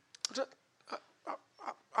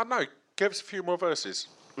don't know. Give us a few more verses.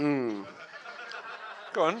 Go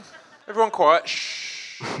on. Everyone quiet.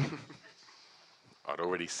 Shh. I'd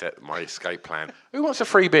already set my escape plan. Who wants a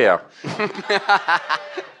free beer?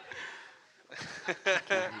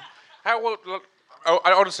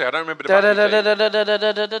 Honestly, I don't remember the Buffy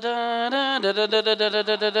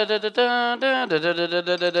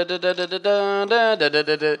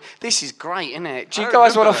theme. This is great, isn't it? Do you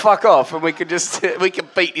guys want to fuck off and we can just we can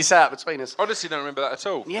beat this out between us? Honestly, don't remember that at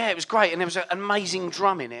all. Yeah, it was great, and there was an amazing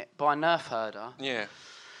drum in it by Nerf Herder, and Yeah.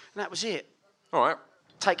 that was it. All right.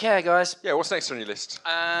 Take care, guys. Yeah, what's next on your list?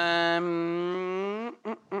 I I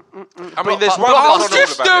mean, there's one Oh, that's on all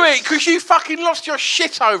just of do our it lists. because you fucking lost your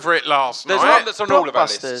shit over it last There's night. one that's on all of our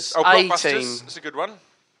lists. Blockbusters, Oh, Blockbusters. A-Team. That's a good one.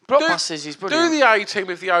 Blockbusters is Do brilliant. the A-Team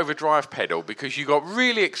with the overdrive pedal because you got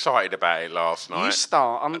really excited about it last night. You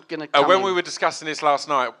start. I'm gonna. Come When in. we were discussing this last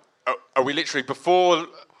night, we literally before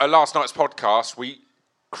last night's podcast,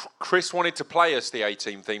 Chris wanted to play us the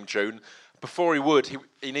A-Team theme tune. Before he would,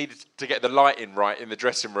 he needed to get the lighting right in the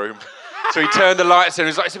dressing room. So he turned the lights down. He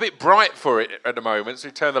was like, it's a bit bright for it at the moment. So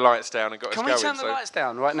he turned the lights down and got Can us we going. turn the lights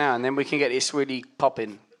down right now, and then we can get this really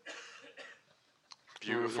popping?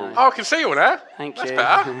 Beautiful. Oh, I can see you now. Thank That's you.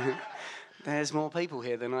 better. There's more people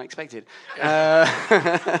here than I expected.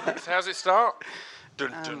 How's it start?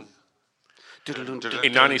 Dun, dun. In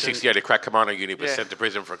 1968, a crack commando unit was sent to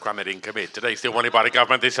prison for a crime they didn't commit. Today, still wanted by the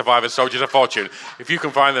government, they survive as soldiers of fortune. If you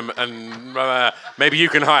can find them, and maybe you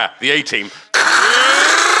can hire the A-Team.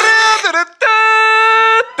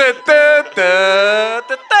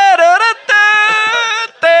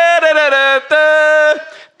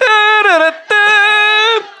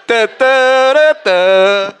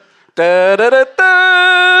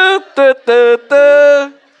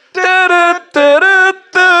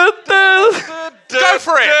 Go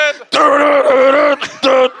for it!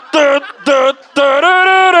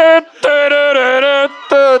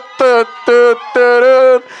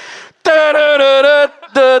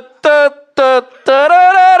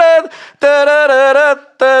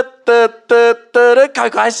 Go,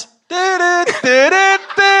 guys.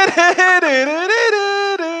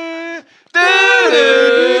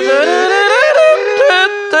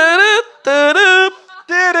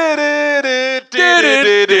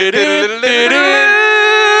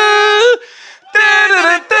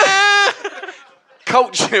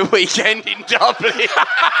 Culture Weekend in Dublin.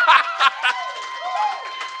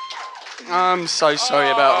 I'm so sorry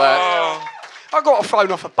about that. I got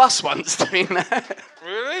thrown off a bus once doing that.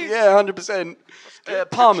 Really? Yeah, 100%.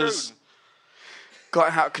 Palmer's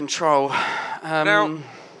got out of control. Now,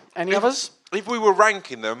 any others? If we were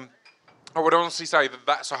ranking them, I would honestly say that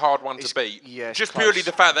that's a hard one to beat. yeah, it's Just close. purely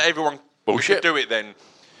the fact that everyone Bullshit. should do it then.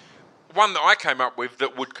 One that I came up with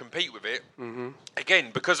that would compete with it,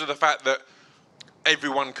 again, because of the fact that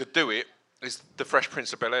everyone could do it, is the Fresh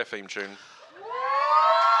Prince of Bel-Air theme tune.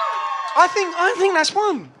 I think that's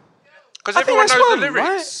one. Because I think everyone that's knows one, the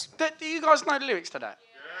lyrics. Right? Do you guys know the lyrics to that?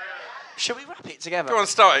 Shall we rap it together? Go on,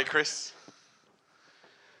 start it, Chris.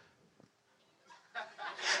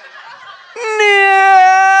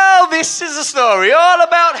 Now, this is a story all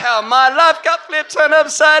about how my life got flipped, turned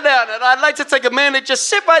upside down, and I'd like to take a minute, just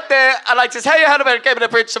sit right there. I'd like to tell you how to become the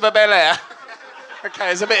Prince of Bel-Air. Okay,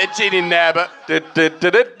 there's a bit of gin in there, but...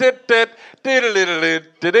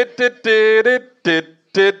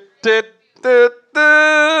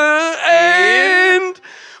 And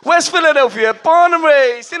West Philadelphia, born and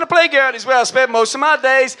raised in a playground is where I spent most of my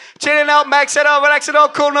days. Chilling out, maxing out, relaxing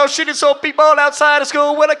out, cool, no shooting, so people outside of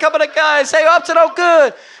school with a couple of guys say, up to no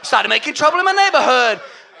good. Started making trouble in my neighborhood.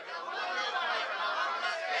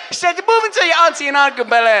 Said, you're moving to your auntie and Uncle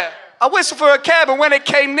Bel-Air. I whistled for a cab, and when it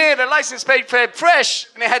came near, the license plate said fresh,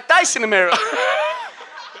 and it had dice in the mirror.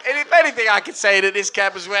 And if anything, I could say that this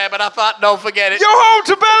cab was rare, but I thought, no, forget it. You're home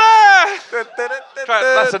to Bel-Air!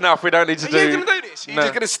 That's enough, we don't need to do... Are you going to do this? You're No.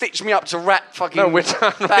 just going to stitch me up to rap fucking No, we're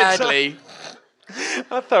done. We're badly.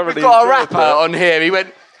 I thoroughly We've got a enjoyed rapper that. on here. He went,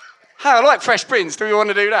 hey, I like Fresh Prince. Do we want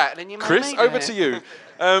to do that? And then you made Chris, me over do to it. you.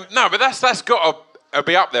 No, but that's got to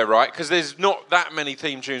be up there, right? Because there's not that many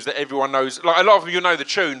theme tunes that everyone knows. Like, a lot of them you know the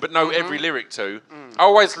tune, but know every lyric to.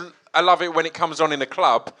 I love it when it comes on in a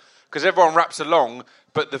club, because everyone raps along,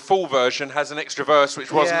 but the full version has an extra verse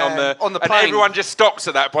which wasn't Yeah, on the and plane. everyone just stops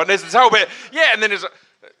at that point. There's this whole bit, yeah, and then there's...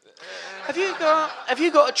 Have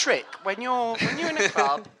you got a trick when you're in a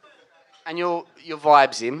club and your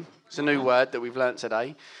vibes in? It's a new word that we've learnt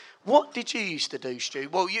today. What did you used to do, Stu?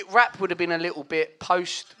 Well, rap would have been a little bit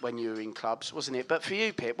post when you were in clubs, wasn't it? But for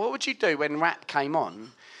you, Pip, what would you do when rap came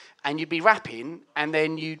on and you'd be rapping and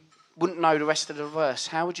then you wouldn't know the rest of the verse?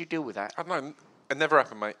 How would you deal with that? I don't know, it never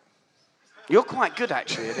happened, mate. You're quite good,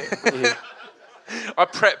 actually, at it. Yeah. I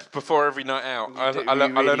prep before every night out. I you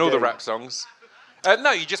learn really all the do. rap songs.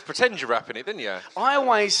 No, you just pretend you're rapping it, didn't you? I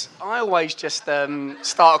always just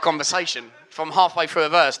start a conversation from halfway through a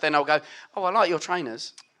verse. Then I'll go, oh, I like your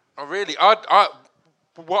trainers. Oh, really? What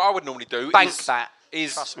I would normally do Bank that.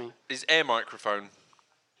 is Trust me. air microphone.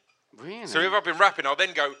 Really? So if I've been rapping, I'll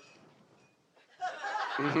then go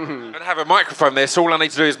and have a microphone there. So all I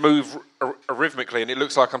need to do is move rhythmically, and it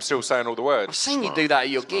looks like I'm still saying all the words. I've seen you do that at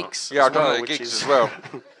your gigs. Yeah, I've as done well, it at which gigs is- as well.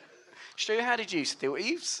 Stu, how did you still? Are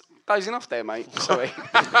you dozing off there, mate? Sorry.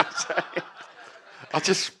 I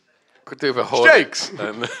just could do with a Horlicks.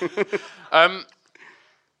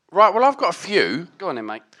 Right, well, I've got a few, Go on then,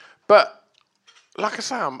 mate. but like I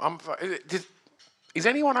say, is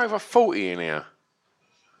anyone over 40 in here?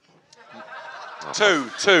 Two.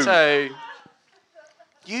 So,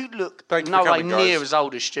 you look Thank you no for way coming, near guys. as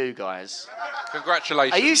old as Stu, guys.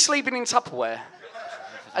 Congratulations. Are you sleeping in Tupperware?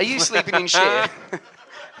 Are you sleeping in shit?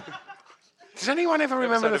 Does anyone ever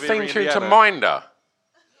remember the Episode of theme Erie, tune to Indiana. Minder?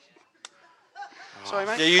 Sorry,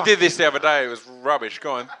 mate. Yeah, you did this the other day. It was rubbish.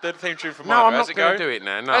 Go on. Do the theme tune from No, Margo. I'm How's not it going go? to do it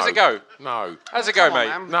now. No. How's it go? No. How's it go, Come on, mate?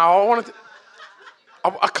 man. No, I wanted to...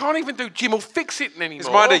 I can't even do Jim will fix it anymore. It's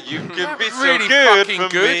Minder. You can That be was so really good fucking for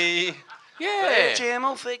good. me. Yeah. Jim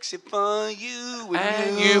will fix it for you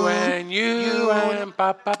And you and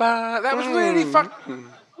ba ba ba. That was really fucking...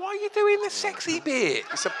 Why are you doing the sexy bit?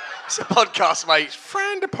 It's a podcast, mate.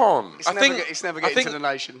 Frowned upon. It's never getting think- to the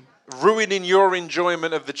nation. Ruining your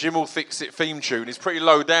enjoyment of the Jim will fix it theme tune is pretty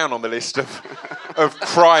low down on the list of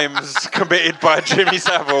crimes committed by Jimmy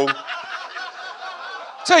Savile.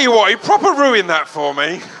 Tell you what, he proper ruined that for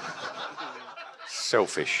me.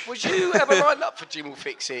 Selfish. Was you ever lined up for Jim will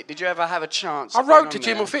fix it? Did you ever have a chance? I of being wrote on to there?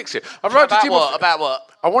 Jim will fix it. I wrote to About Jim what? About what?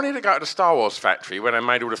 I wanted to go to the Star Wars factory when they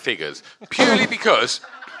made all the figures, purely because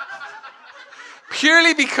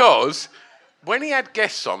when he had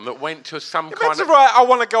guests on that went to some It's kind of... right, I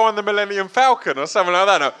want to go on the Millennium Falcon or something like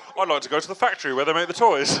that. No, I'd like to go to the factory where they make the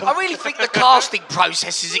toys. I really think the casting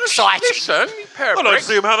process is exciting. Listen, you pair of I'd like to bricks.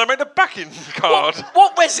 see how they make the backing card.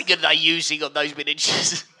 What resin are they using on those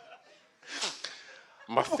miniatures?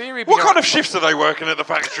 My theory What behind... kind of shifts are they working at the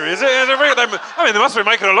factory? Is it really, I mean, they must be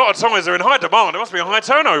making a lot of toys. They're in high demand. There must be a high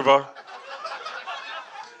turnover.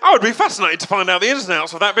 I would be fascinated to find out the ins and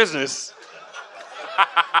outs of that business.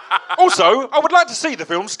 Also, I would like to see the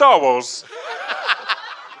film Star Wars.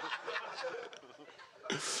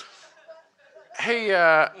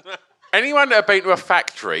 Anyone that had been to a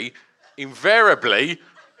factory, invariably,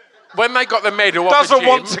 when they got the medal off a Doesn't gym...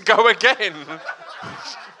 want to go again.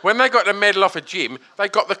 When they got the medal off a gym, they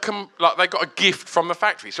got they got a gift from the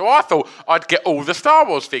factory. So I thought I'd get all the Star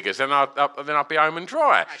Wars figures, and then I'd be home and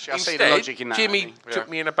dry. Actually, I see Instead, the logic in that, Jimmy actually. took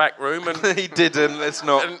me in a back room and He didn't. Let's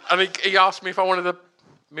not. and he asked me if I wanted the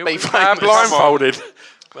milk Be and famous. blindfolded.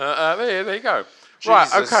 There you go. Right,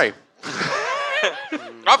 Jesus. okay.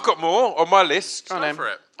 I've got more on my list. Go for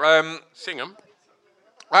it. Sing them.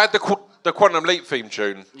 I had the Quantum Leap theme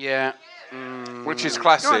tune, Yeah. which is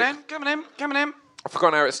classic. Come on in, come on in, come on in. I've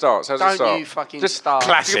forgotten how it starts. How's it Don't start? you fucking Just start.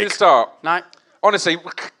 Classic. Give me the start. No. Honestly,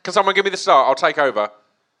 can someone give me the start? I'll take over.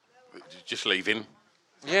 Just leaving.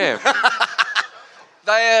 Yeah.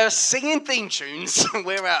 They're singing theme tunes.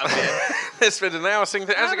 We're out of here. Let's spend an hour singing.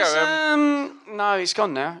 How's it go? No, it's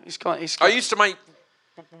gone now. It's gone. I used to make,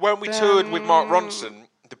 when we toured with Mark Ronson,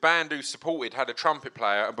 the band who supported had a trumpet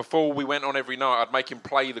player, and before we went on every night, I'd make him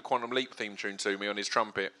play the Quantum Leap theme tune to me on his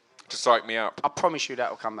trumpet to psych me up. I promise you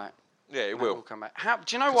that will come back. Yeah, it That will. will come back. How? Do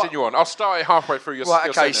you know Continue on. I'll start it halfway through your, what?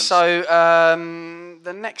 your Right. Okay. sentence. So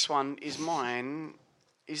the next one is mine.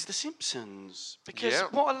 Is The Simpsons, because Yeah.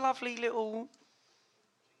 what a lovely little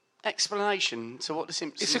explanation to what The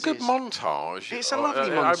Simpsons It's a good is. montage. It's a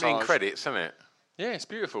lovely Opening montage. credits, isn't it? Yeah, it's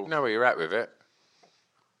beautiful. You know where you're at with it.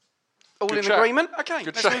 All Good in chat. agreement? Okay,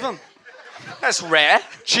 Good let's chat. move on. That's rare.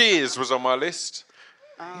 Cheers was on my list.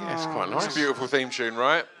 Yeah, it's quite It's nice. a beautiful theme tune,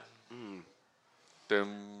 right?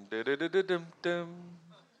 Dum, da, da, da, da, dum, dum.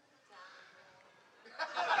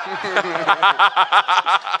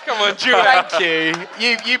 Come on, Julia. Thank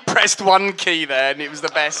you. You pressed one key there, and it was the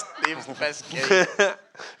best. It was the best key.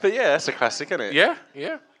 But yeah, that's a classic, isn't it? Yeah,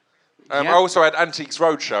 yeah. I also had Antiques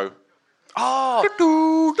Roadshow. Oh,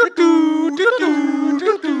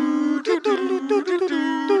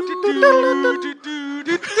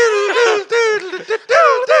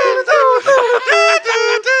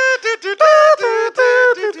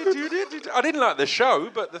 I didn't like the show,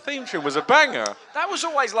 but the theme tune was a banger. that was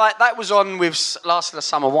always like that was on with Last of the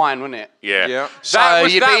Summer Wine, wasn't it? Yeah. Yeah. So That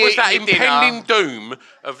was you'd that, be was that at your dinner. impending doom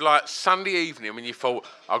of like Sunday evening when you thought,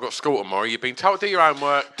 I've got school tomorrow, you've been told to do your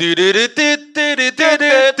homework.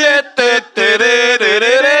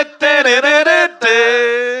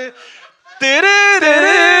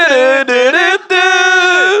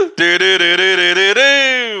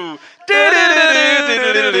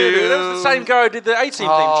 That was the same guy who did the 18 theme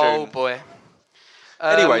Oh tune. boy.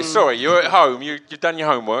 Anyway, sorry, you're at home, you've done your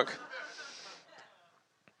homework.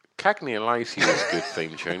 Cagney and Lacey was a good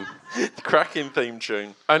theme tune. Cracking theme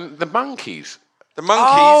tune. And the Monkeys. The Monkeys.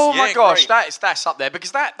 Oh yeah, my gosh, great. that's up there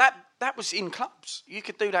because that was in clubs. You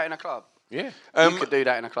could do that in a club. Yeah. You could do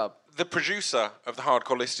that in a club. The producer of the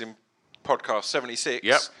Hardcore Listing podcast 76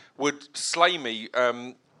 Yep. would slay me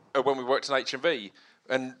when we worked in HMV,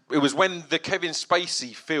 and it was when the Kevin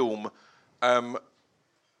Spacey film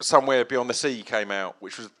Somewhere Beyond the Sea came out,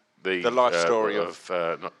 which was the life story of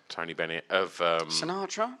not Tony Bennett, of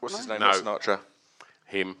Sinatra. what's his No? name? No. Not Sinatra.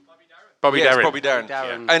 him. Bobby Yes, Darin. Bobby Darin.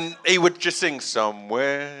 Darin. And he would just sing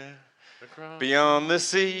Somewhere Beyond the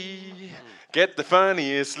Sea. Get the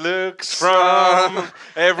funniest looks from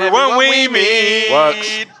everyone we meet.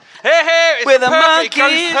 Works. Hey, it's With the perfect. It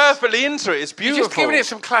monkeys. goes perfectly into it. It's You're beautiful. just giving it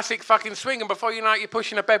some classic fucking swing, and before you know it, you're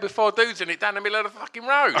pushing a bed with four dudes in it down the middle of the fucking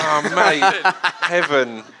road. Oh, mate.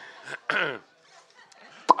 Heaven.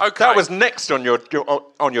 Okay. That was next on your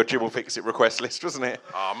Jim will fix it request list, wasn't it?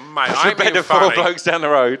 Oh, mate, It's I a ain't bed being of four funny. blokes down the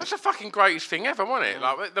road. That's the fucking greatest thing ever, wasn't it?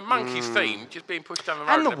 Like the Monkeys theme, just being pushed down the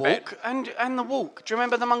road And the in a bed. walk, and the walk. Do you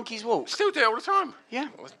remember the Monkeys walk? Still do it all the time. Yeah.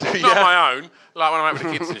 Not my own, like when I'm out with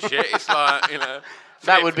the kids and shit. It's like, you know.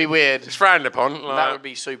 That would be weird. It's frowned upon. Like, That would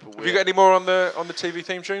be super weird. Have you got any more on the TV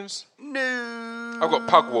theme tunes? No. I've got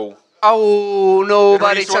Pugwall. Oh,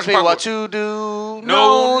 nobody used to tells watch me what Pugwall. to do.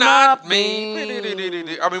 No, not me.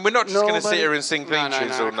 I mean, we're not just going to sit Nobody- here and sing theme No,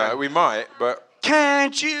 tunes no, all night. okay. We might, but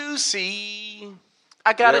Can't you see?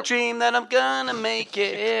 I got a Yep. dream that I'm gonna make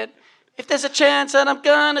it. If there's a chance and I'm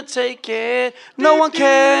gonna take it, no one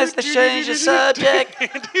cares, let's change the subject.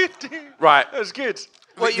 Right. That was good.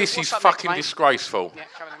 This is fucking disgraceful.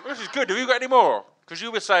 This is good. Have you got any more? Because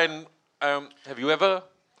you were saying, have you ever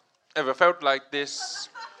felt like this?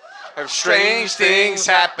 Have Strange things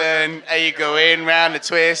happen, are you going round the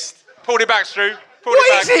twist? Pulled it back, Stu.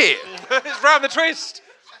 What is it? It's round the twist.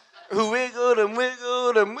 Who wiggled and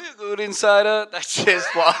wiggled and wiggled inside her. That's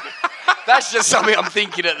just what. That's just something I'm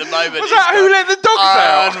thinking at the moment. Was that Who Let the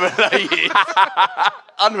Dogs Out?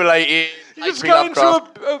 Unrelated. You just go into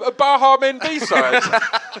a Baha Men B-side.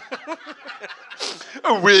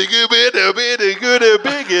 A wiggle bit, a bit, a good, a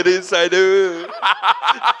big inside her.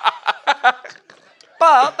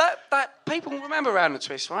 But that people remember Round the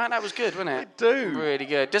Twist, right? That was good, wasn't it? They do. Really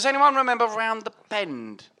good. Does anyone remember Round the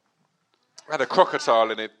Bend? Had a crocodile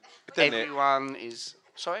in it, didn't Everyone is...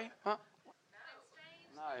 Sorry? What?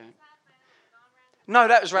 No,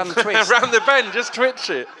 that was Round the Twist. Round the Bend, just twitch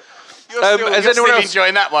it. Has anyone else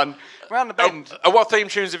enjoying that one? Round the Bend. What theme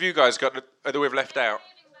tunes have you guys got that we've left out?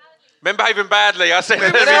 Men Behaving Badly, I said. You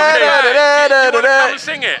want to come and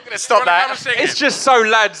sing it? Stop that. It's just so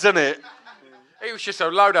lads, isn't it? It was just a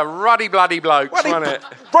load of ruddy bloody blokes, wasn't it?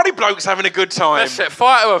 Ruddy blokes having a good time. Let's set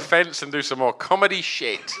fire to a fence and do some more comedy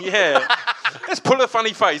shit. Yeah. Let's pull a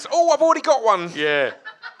funny face. Oh, I've already got one. Yeah.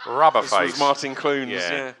 Rubber This face. was Martin Clunes.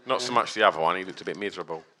 Yeah. Not so much the other one. He looked a bit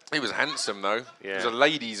miserable. He was handsome though. Yeah. He was a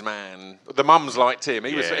ladies' man. The mums liked him.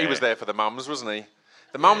 He was there for the mums, wasn't he?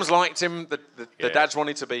 The mums liked him. The dads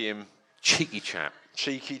wanted to be him. Cheeky chap.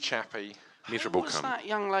 Cheeky chappy. Miserable Who was cunt. that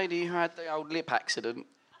young lady who had the old lip accident?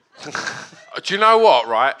 Do you know what,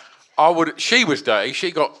 right? She was dirty.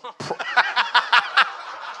 She got...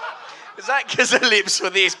 Is that because her lips were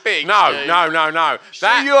this big? No.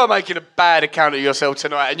 That you are making a bad account of yourself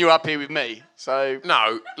tonight, and you're up here with me. So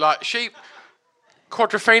No, like she...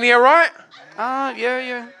 Quadrophenia, right?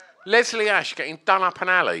 yeah. Leslie Ash getting done up an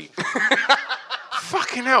alley.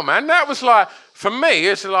 Fucking hell, man. That was like... For me,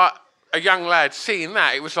 it's like a young lad seeing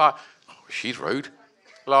that. It was like, oh, she's rude.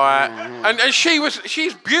 Like, and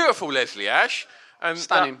she's beautiful, Leslie Ash. And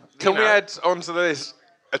Stunning. Can we add onto this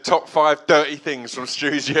a top 5 dirty things from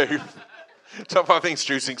Stu's youth? Top 5 things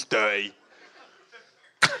Stu thinks dirty.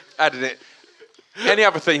 Adding it. Any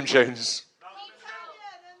other theme tunes?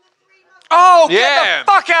 Oh, Yeah. get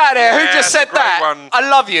the fuck out of there. Yeah, Who just said that's a great that? one. I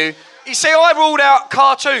love you. You see, I ruled out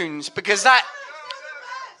cartoons because that...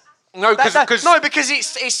 No, because No, because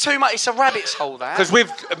it's too much. It's a rabbit's hole, that. because we've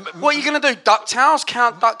What are you going to do? DuckTales,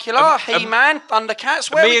 Count Duckula, He-Man, Thundercats?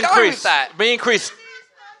 Where are we going with that? Me and Chris.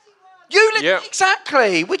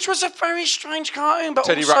 Exactly. Which was a very strange cartoon, but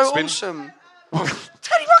Teddy also Ruxpin. awesome.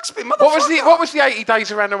 Teddy Ruxpin, motherfucker. What was the 80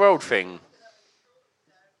 Days Around the World thing?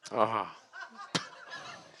 Oh.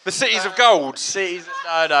 The Cities of Gold. No.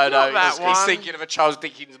 that He's one. thinking of a Charles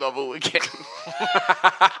Dickens novel again.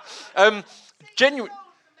 Genuine.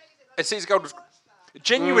 Cities of Gold was.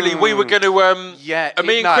 Genuinely, we were going to. Me and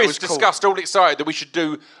it Chris was cool. discussed all excited that we should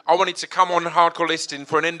do. I wanted to come on Hardcore Listing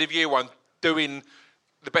for an end of year one, doing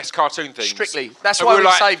the best cartoon things. Strictly. That's And why we we were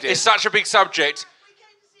like, saved it. It's such a big subject.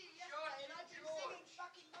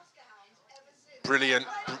 Brilliant.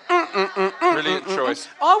 Brilliant choice.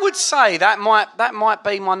 I would say that might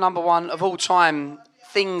be my number one of all time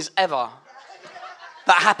things ever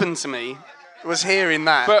that happened to me was hearing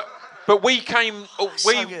that. But we came, we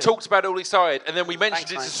so good. talked about it all excited, and then we mentioned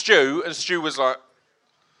Thanks, it to mate. Stu, and Stu was like,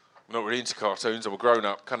 I'm not really into cartoons, I'm a grown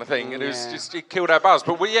up kind of thing, and it killed our buzz.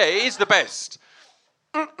 But it is the best.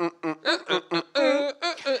 How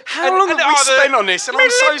long have we spent on this? And I'm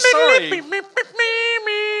so sorry.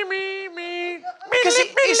 Because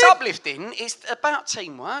it's uplifting. It's about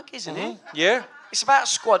teamwork, isn't it? Yeah. It's about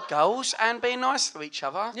squad goals and being nice to each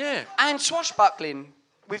other. Yeah. And swashbuckling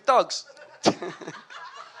with dogs.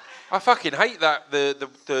 I fucking hate that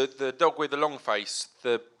the dog with the long face,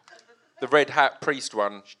 the red hat priest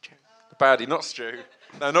one, the baddie, not Stu,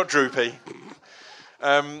 no, not Droopy.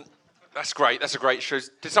 That's great. That's a great show.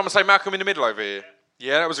 Did someone say Malcolm in the Middle over here?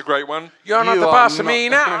 Yeah, that was a great one. You're not You the are boss of not- me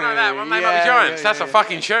now. I know that one. Made by the Giants. That's a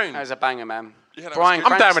fucking tune. That was a banger, man. Yeah, that was Brian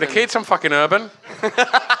good. I'm down with the Cranston. kids. I'm fucking urban.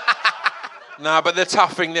 Nah, but the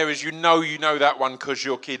tough thing there is you know that one because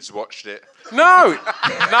your kids watched it. No,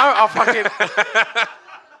 I fucking.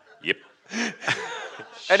 Yep.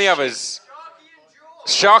 Any others?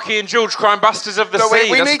 Sharky and George, Crime Busters of the But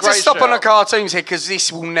Sea. we That's a need to great stop on the shout. cartoons here because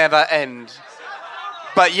this will never end.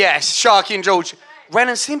 But yes, Sharky and George. Ren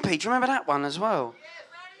and Stimpy, do you remember that one as well?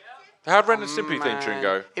 How'd Ren and Stimpy theme tune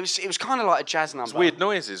go? It was kind of like a jazz number. Weird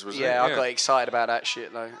noises, was it? Yeah, I got excited about that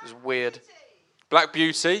shit though. It was weird. Black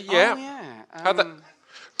Beauty, yeah. Oh, yeah. How'd it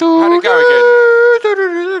go again?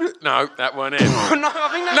 No, that weren't it. No, I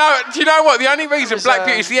think that's... No, do you know what? The only reason was, Black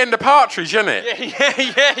Beauty is the end of Partridge, isn't it?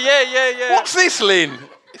 Yeah. What's this, Lynn?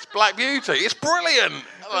 It's Black Beauty. It's brilliant.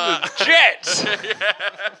 Jets.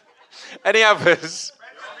 Any others?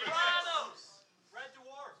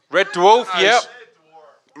 Red Dwarf, yep.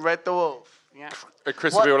 Red Dwarf. Yeah.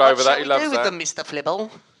 Chris will be all over that. He loves do that. with them, Mr.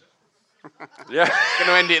 Flibble? Yeah. Going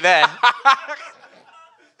to end it there.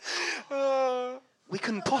 We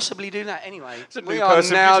couldn't possibly do that anyway. It's a new We are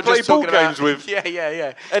person now to play just ball talking about- games with.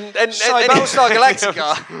 Yeah. And So, Battlestar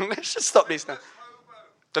Galactica. Let's just stop this now.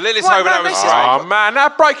 The Lily's Right, home right, that was. this is- Oh, man, now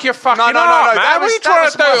break your fucking No. heart, man. That What are you was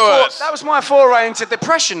trying to do my to us? That was my foray into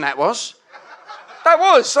depression, that was. That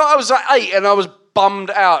was. So I was like 8 and I was bummed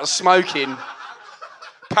out smoking.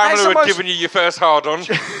 Pamela had given you your first hard on.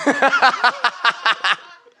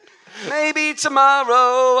 Maybe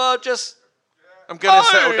tomorrow I'll just... I'm going to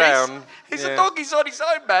settle down. He's Yeah. a dog, he's on his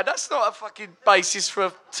own, man. That's not a fucking basis for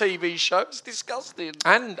a TV show. It's disgusting.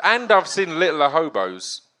 And I've seen Little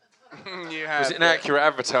Hobos. You have. Was it inaccurate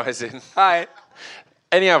advertising? Hi.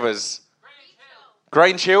 Any others?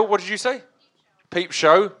 Grange Hill, what did you say? Peep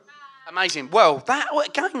Show. Amazing. Well, that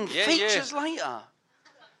again Yeah, features later.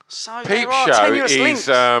 So Peep there are Show tenuous links.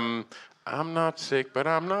 is I'm not sick, but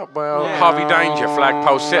I'm not well. Yeah. Harvey Danger,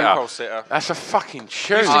 flagpole sitter. Flagpole sitter. That's a fucking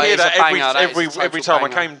tune. Used to Oh, hear it's a that banger, that is every a total every time I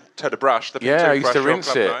banger. came to the brush. The Yeah, I used to toothbrush rinse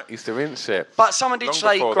club it. night. Used to rinse it. But someone did Long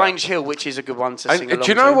say before Grange Hill, which is a good one to sing And along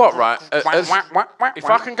do you know to. what, right? If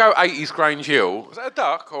I can... can go 80s Grange Hill, Was that a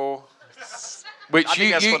duck or? which I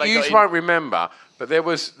think that's what they you got in. won't remember, but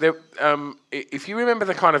if you remember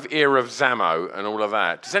the kind of era of Zammo and all of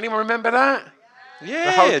that, does anyone remember that? Yeah,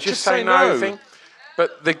 The whole just say no thing.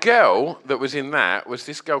 But the girl that was in that was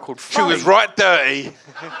this girl called She was Faye. right dirty.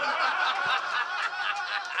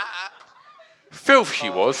 Filth she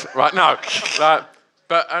was, right? No,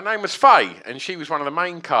 but her name was Faye, and she was one of the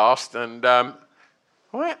main cast. And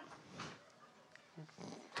what?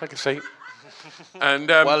 Take a seat. And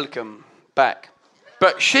Welcome back.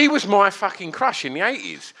 but she was my fucking crush in the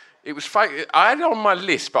 80s. It was Faye. I had it on my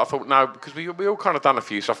list, but I thought no, because we all kind of done a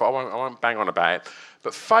few, so I thought I won't bang on about it.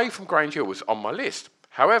 But Faye from Grange Hill was on my list.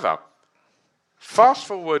 However, fast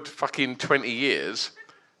forward fucking 20 years,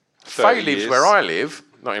 Faye lives years. where I live,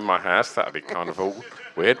 not in my house. That'd be kind of all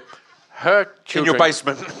weird. Her In children, your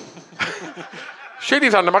basement. she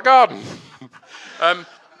lives under my garden.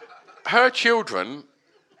 Her children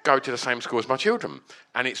go to the same school as my children,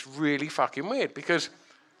 and it's really fucking weird because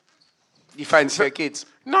You fancy her kids?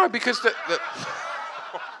 no, because the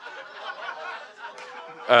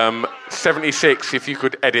 76. If you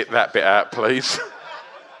could edit that bit out, please.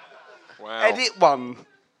 Wow. Edit one.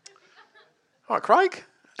 All right, Craig.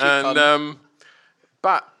 And fun.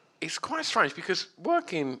 but it's quite strange because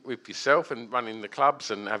working with yourself and running the clubs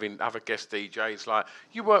and having other guest DJs, like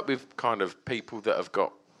you work with kind of people that have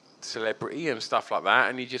got celebrity and stuff like that,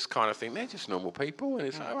 and you just kind of think they're just normal people, and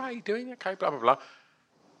it's like, oh, how you doing? Okay, blah blah blah.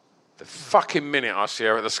 The fucking minute I see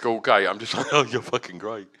her at the school gate, I'm just like, oh, you're fucking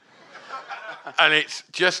great. And it's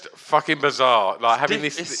just fucking bizarre, like having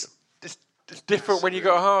this. It's different when you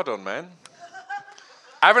got a hard on, man.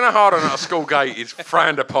 Having a hard on at a school gate is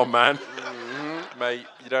frowned upon, man. Mate,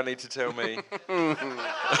 you don't need to tell me.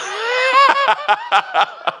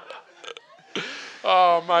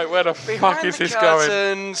 Oh, mate, where the fuck is this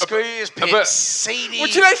going? Scrooge But- Pits, CD, Well,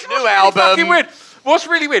 do you know, what's new really album. fucking weird? What's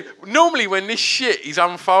really weird? Normally, when this shit is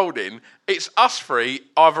unfolding, it's us three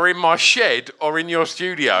either in my shed or in your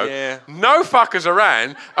studio. Yeah. No fuckers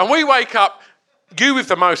around, and we wake up, you with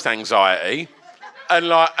the most anxiety, and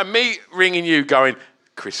me ringing you, going,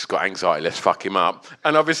 Chris has got anxiety, let's fuck him up.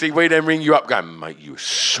 And obviously, we then ring you up, going, mate, you were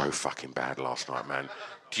so fucking bad last night, man.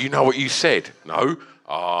 Do you know what you said? No.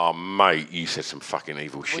 Oh, mate, you said some fucking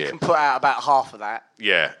evil We shit. can put out about half of that.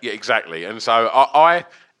 Yeah, exactly. And so I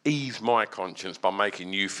ease my conscience by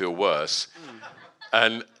making you feel worse.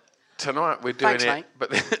 And tonight we're doing Thanks, it, mate. but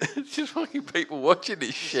it's just fucking people watching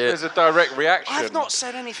this shit. There's a direct reaction. I've not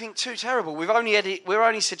said anything too terrible. We're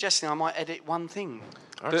only suggesting I might edit one thing.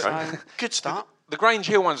 Okay. So, good start. The Grange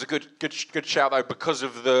Hill one's a good shout though because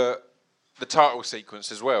of the title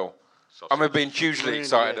sequence as well. I remember being hugely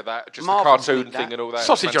excited at that, just Marvel the cartoon did thing that. and all that.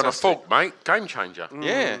 Sausage Fantastic. on a fork, mate. Game changer.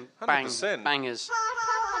 Yeah, Bang, 100%. bangers.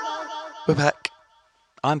 We're back.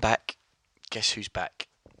 I'm back. Guess who's back?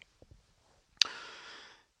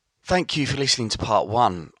 Thank you for listening to part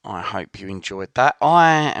one. I hope you enjoyed that.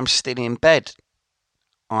 I am still in bed.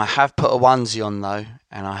 I have put a onesie on though,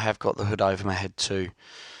 and I have got the hood over my head too.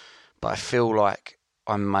 But I feel like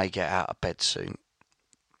I may get out of bed soon.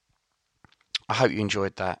 I hope you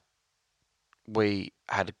enjoyed that. We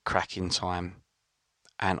had a cracking time,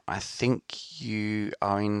 And I think you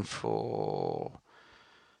are in for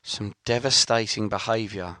some devastating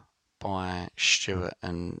behaviour by Stuart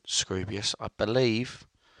and Scroobius. I believe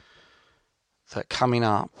that coming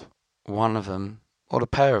up, one of them, or the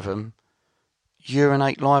pair of them,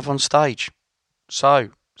 urinate live on stage. So,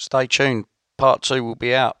 stay tuned. Part 2 will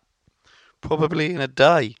be out probably in a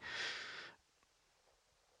day.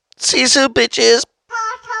 See you soon, bitches.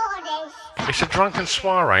 It's a drunken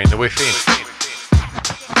soiree in the within.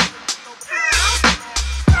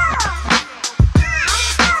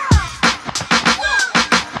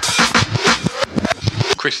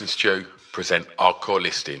 Chris and Stu present Hardcore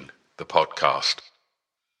Listing, the podcast.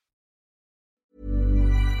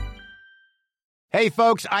 Hey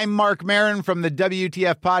folks, I'm Mark Maron from the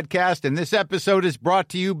WTF Podcast, and this episode is brought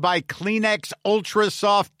to you by Kleenex Ultra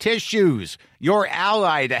Soft Tissues, your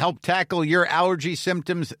ally to help tackle your allergy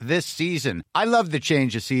symptoms this season. I love the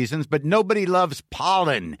change of seasons, but nobody loves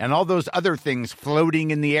pollen and all those other things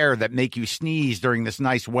floating in the air that make you sneeze during this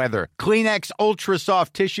nice weather. Kleenex Ultra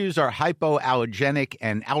Soft Tissues are hypoallergenic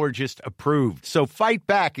and allergist approved, so fight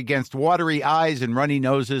back against watery eyes and runny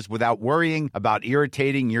noses without worrying about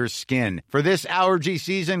irritating your skin. For this allergy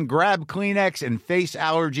season, grab Kleenex and face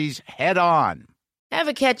allergies head on.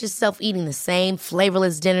 Ever catch yourself eating the same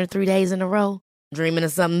flavorless dinner 3 days in a row? Dreaming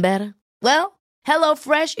of something better? Well,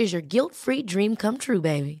 HelloFresh is your guilt-free dream come true,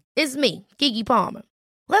 baby. It's me, Keke Palmer.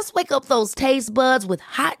 Let's wake up those taste buds with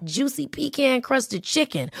hot, juicy pecan-crusted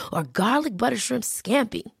chicken or garlic butter shrimp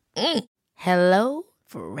scampi.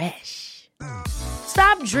 HelloFresh.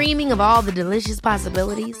 Stop dreaming of all the delicious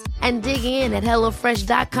possibilities and dig in at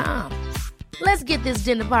HelloFresh.com. Let's get this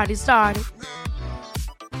dinner party started.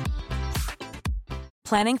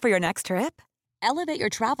 Planning for your next trip? Elevate your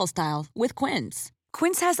travel style with Quince.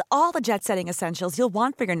 Quince has all the jet-setting essentials you'll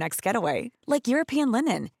want for your next getaway, like European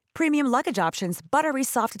linen, premium luggage options, buttery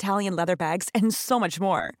soft Italian leather bags, and so much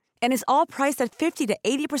more. And is all priced at 50 to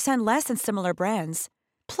 80% less than similar brands.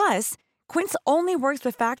 Plus, Quince only works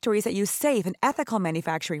with factories that use safe and ethical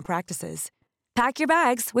manufacturing practices. Pack your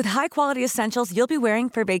bags with high-quality essentials you'll be wearing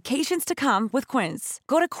for vacations to come with Quince.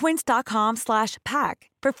 Go to quince.com/pack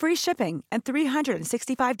for free shipping and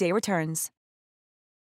 365-day returns.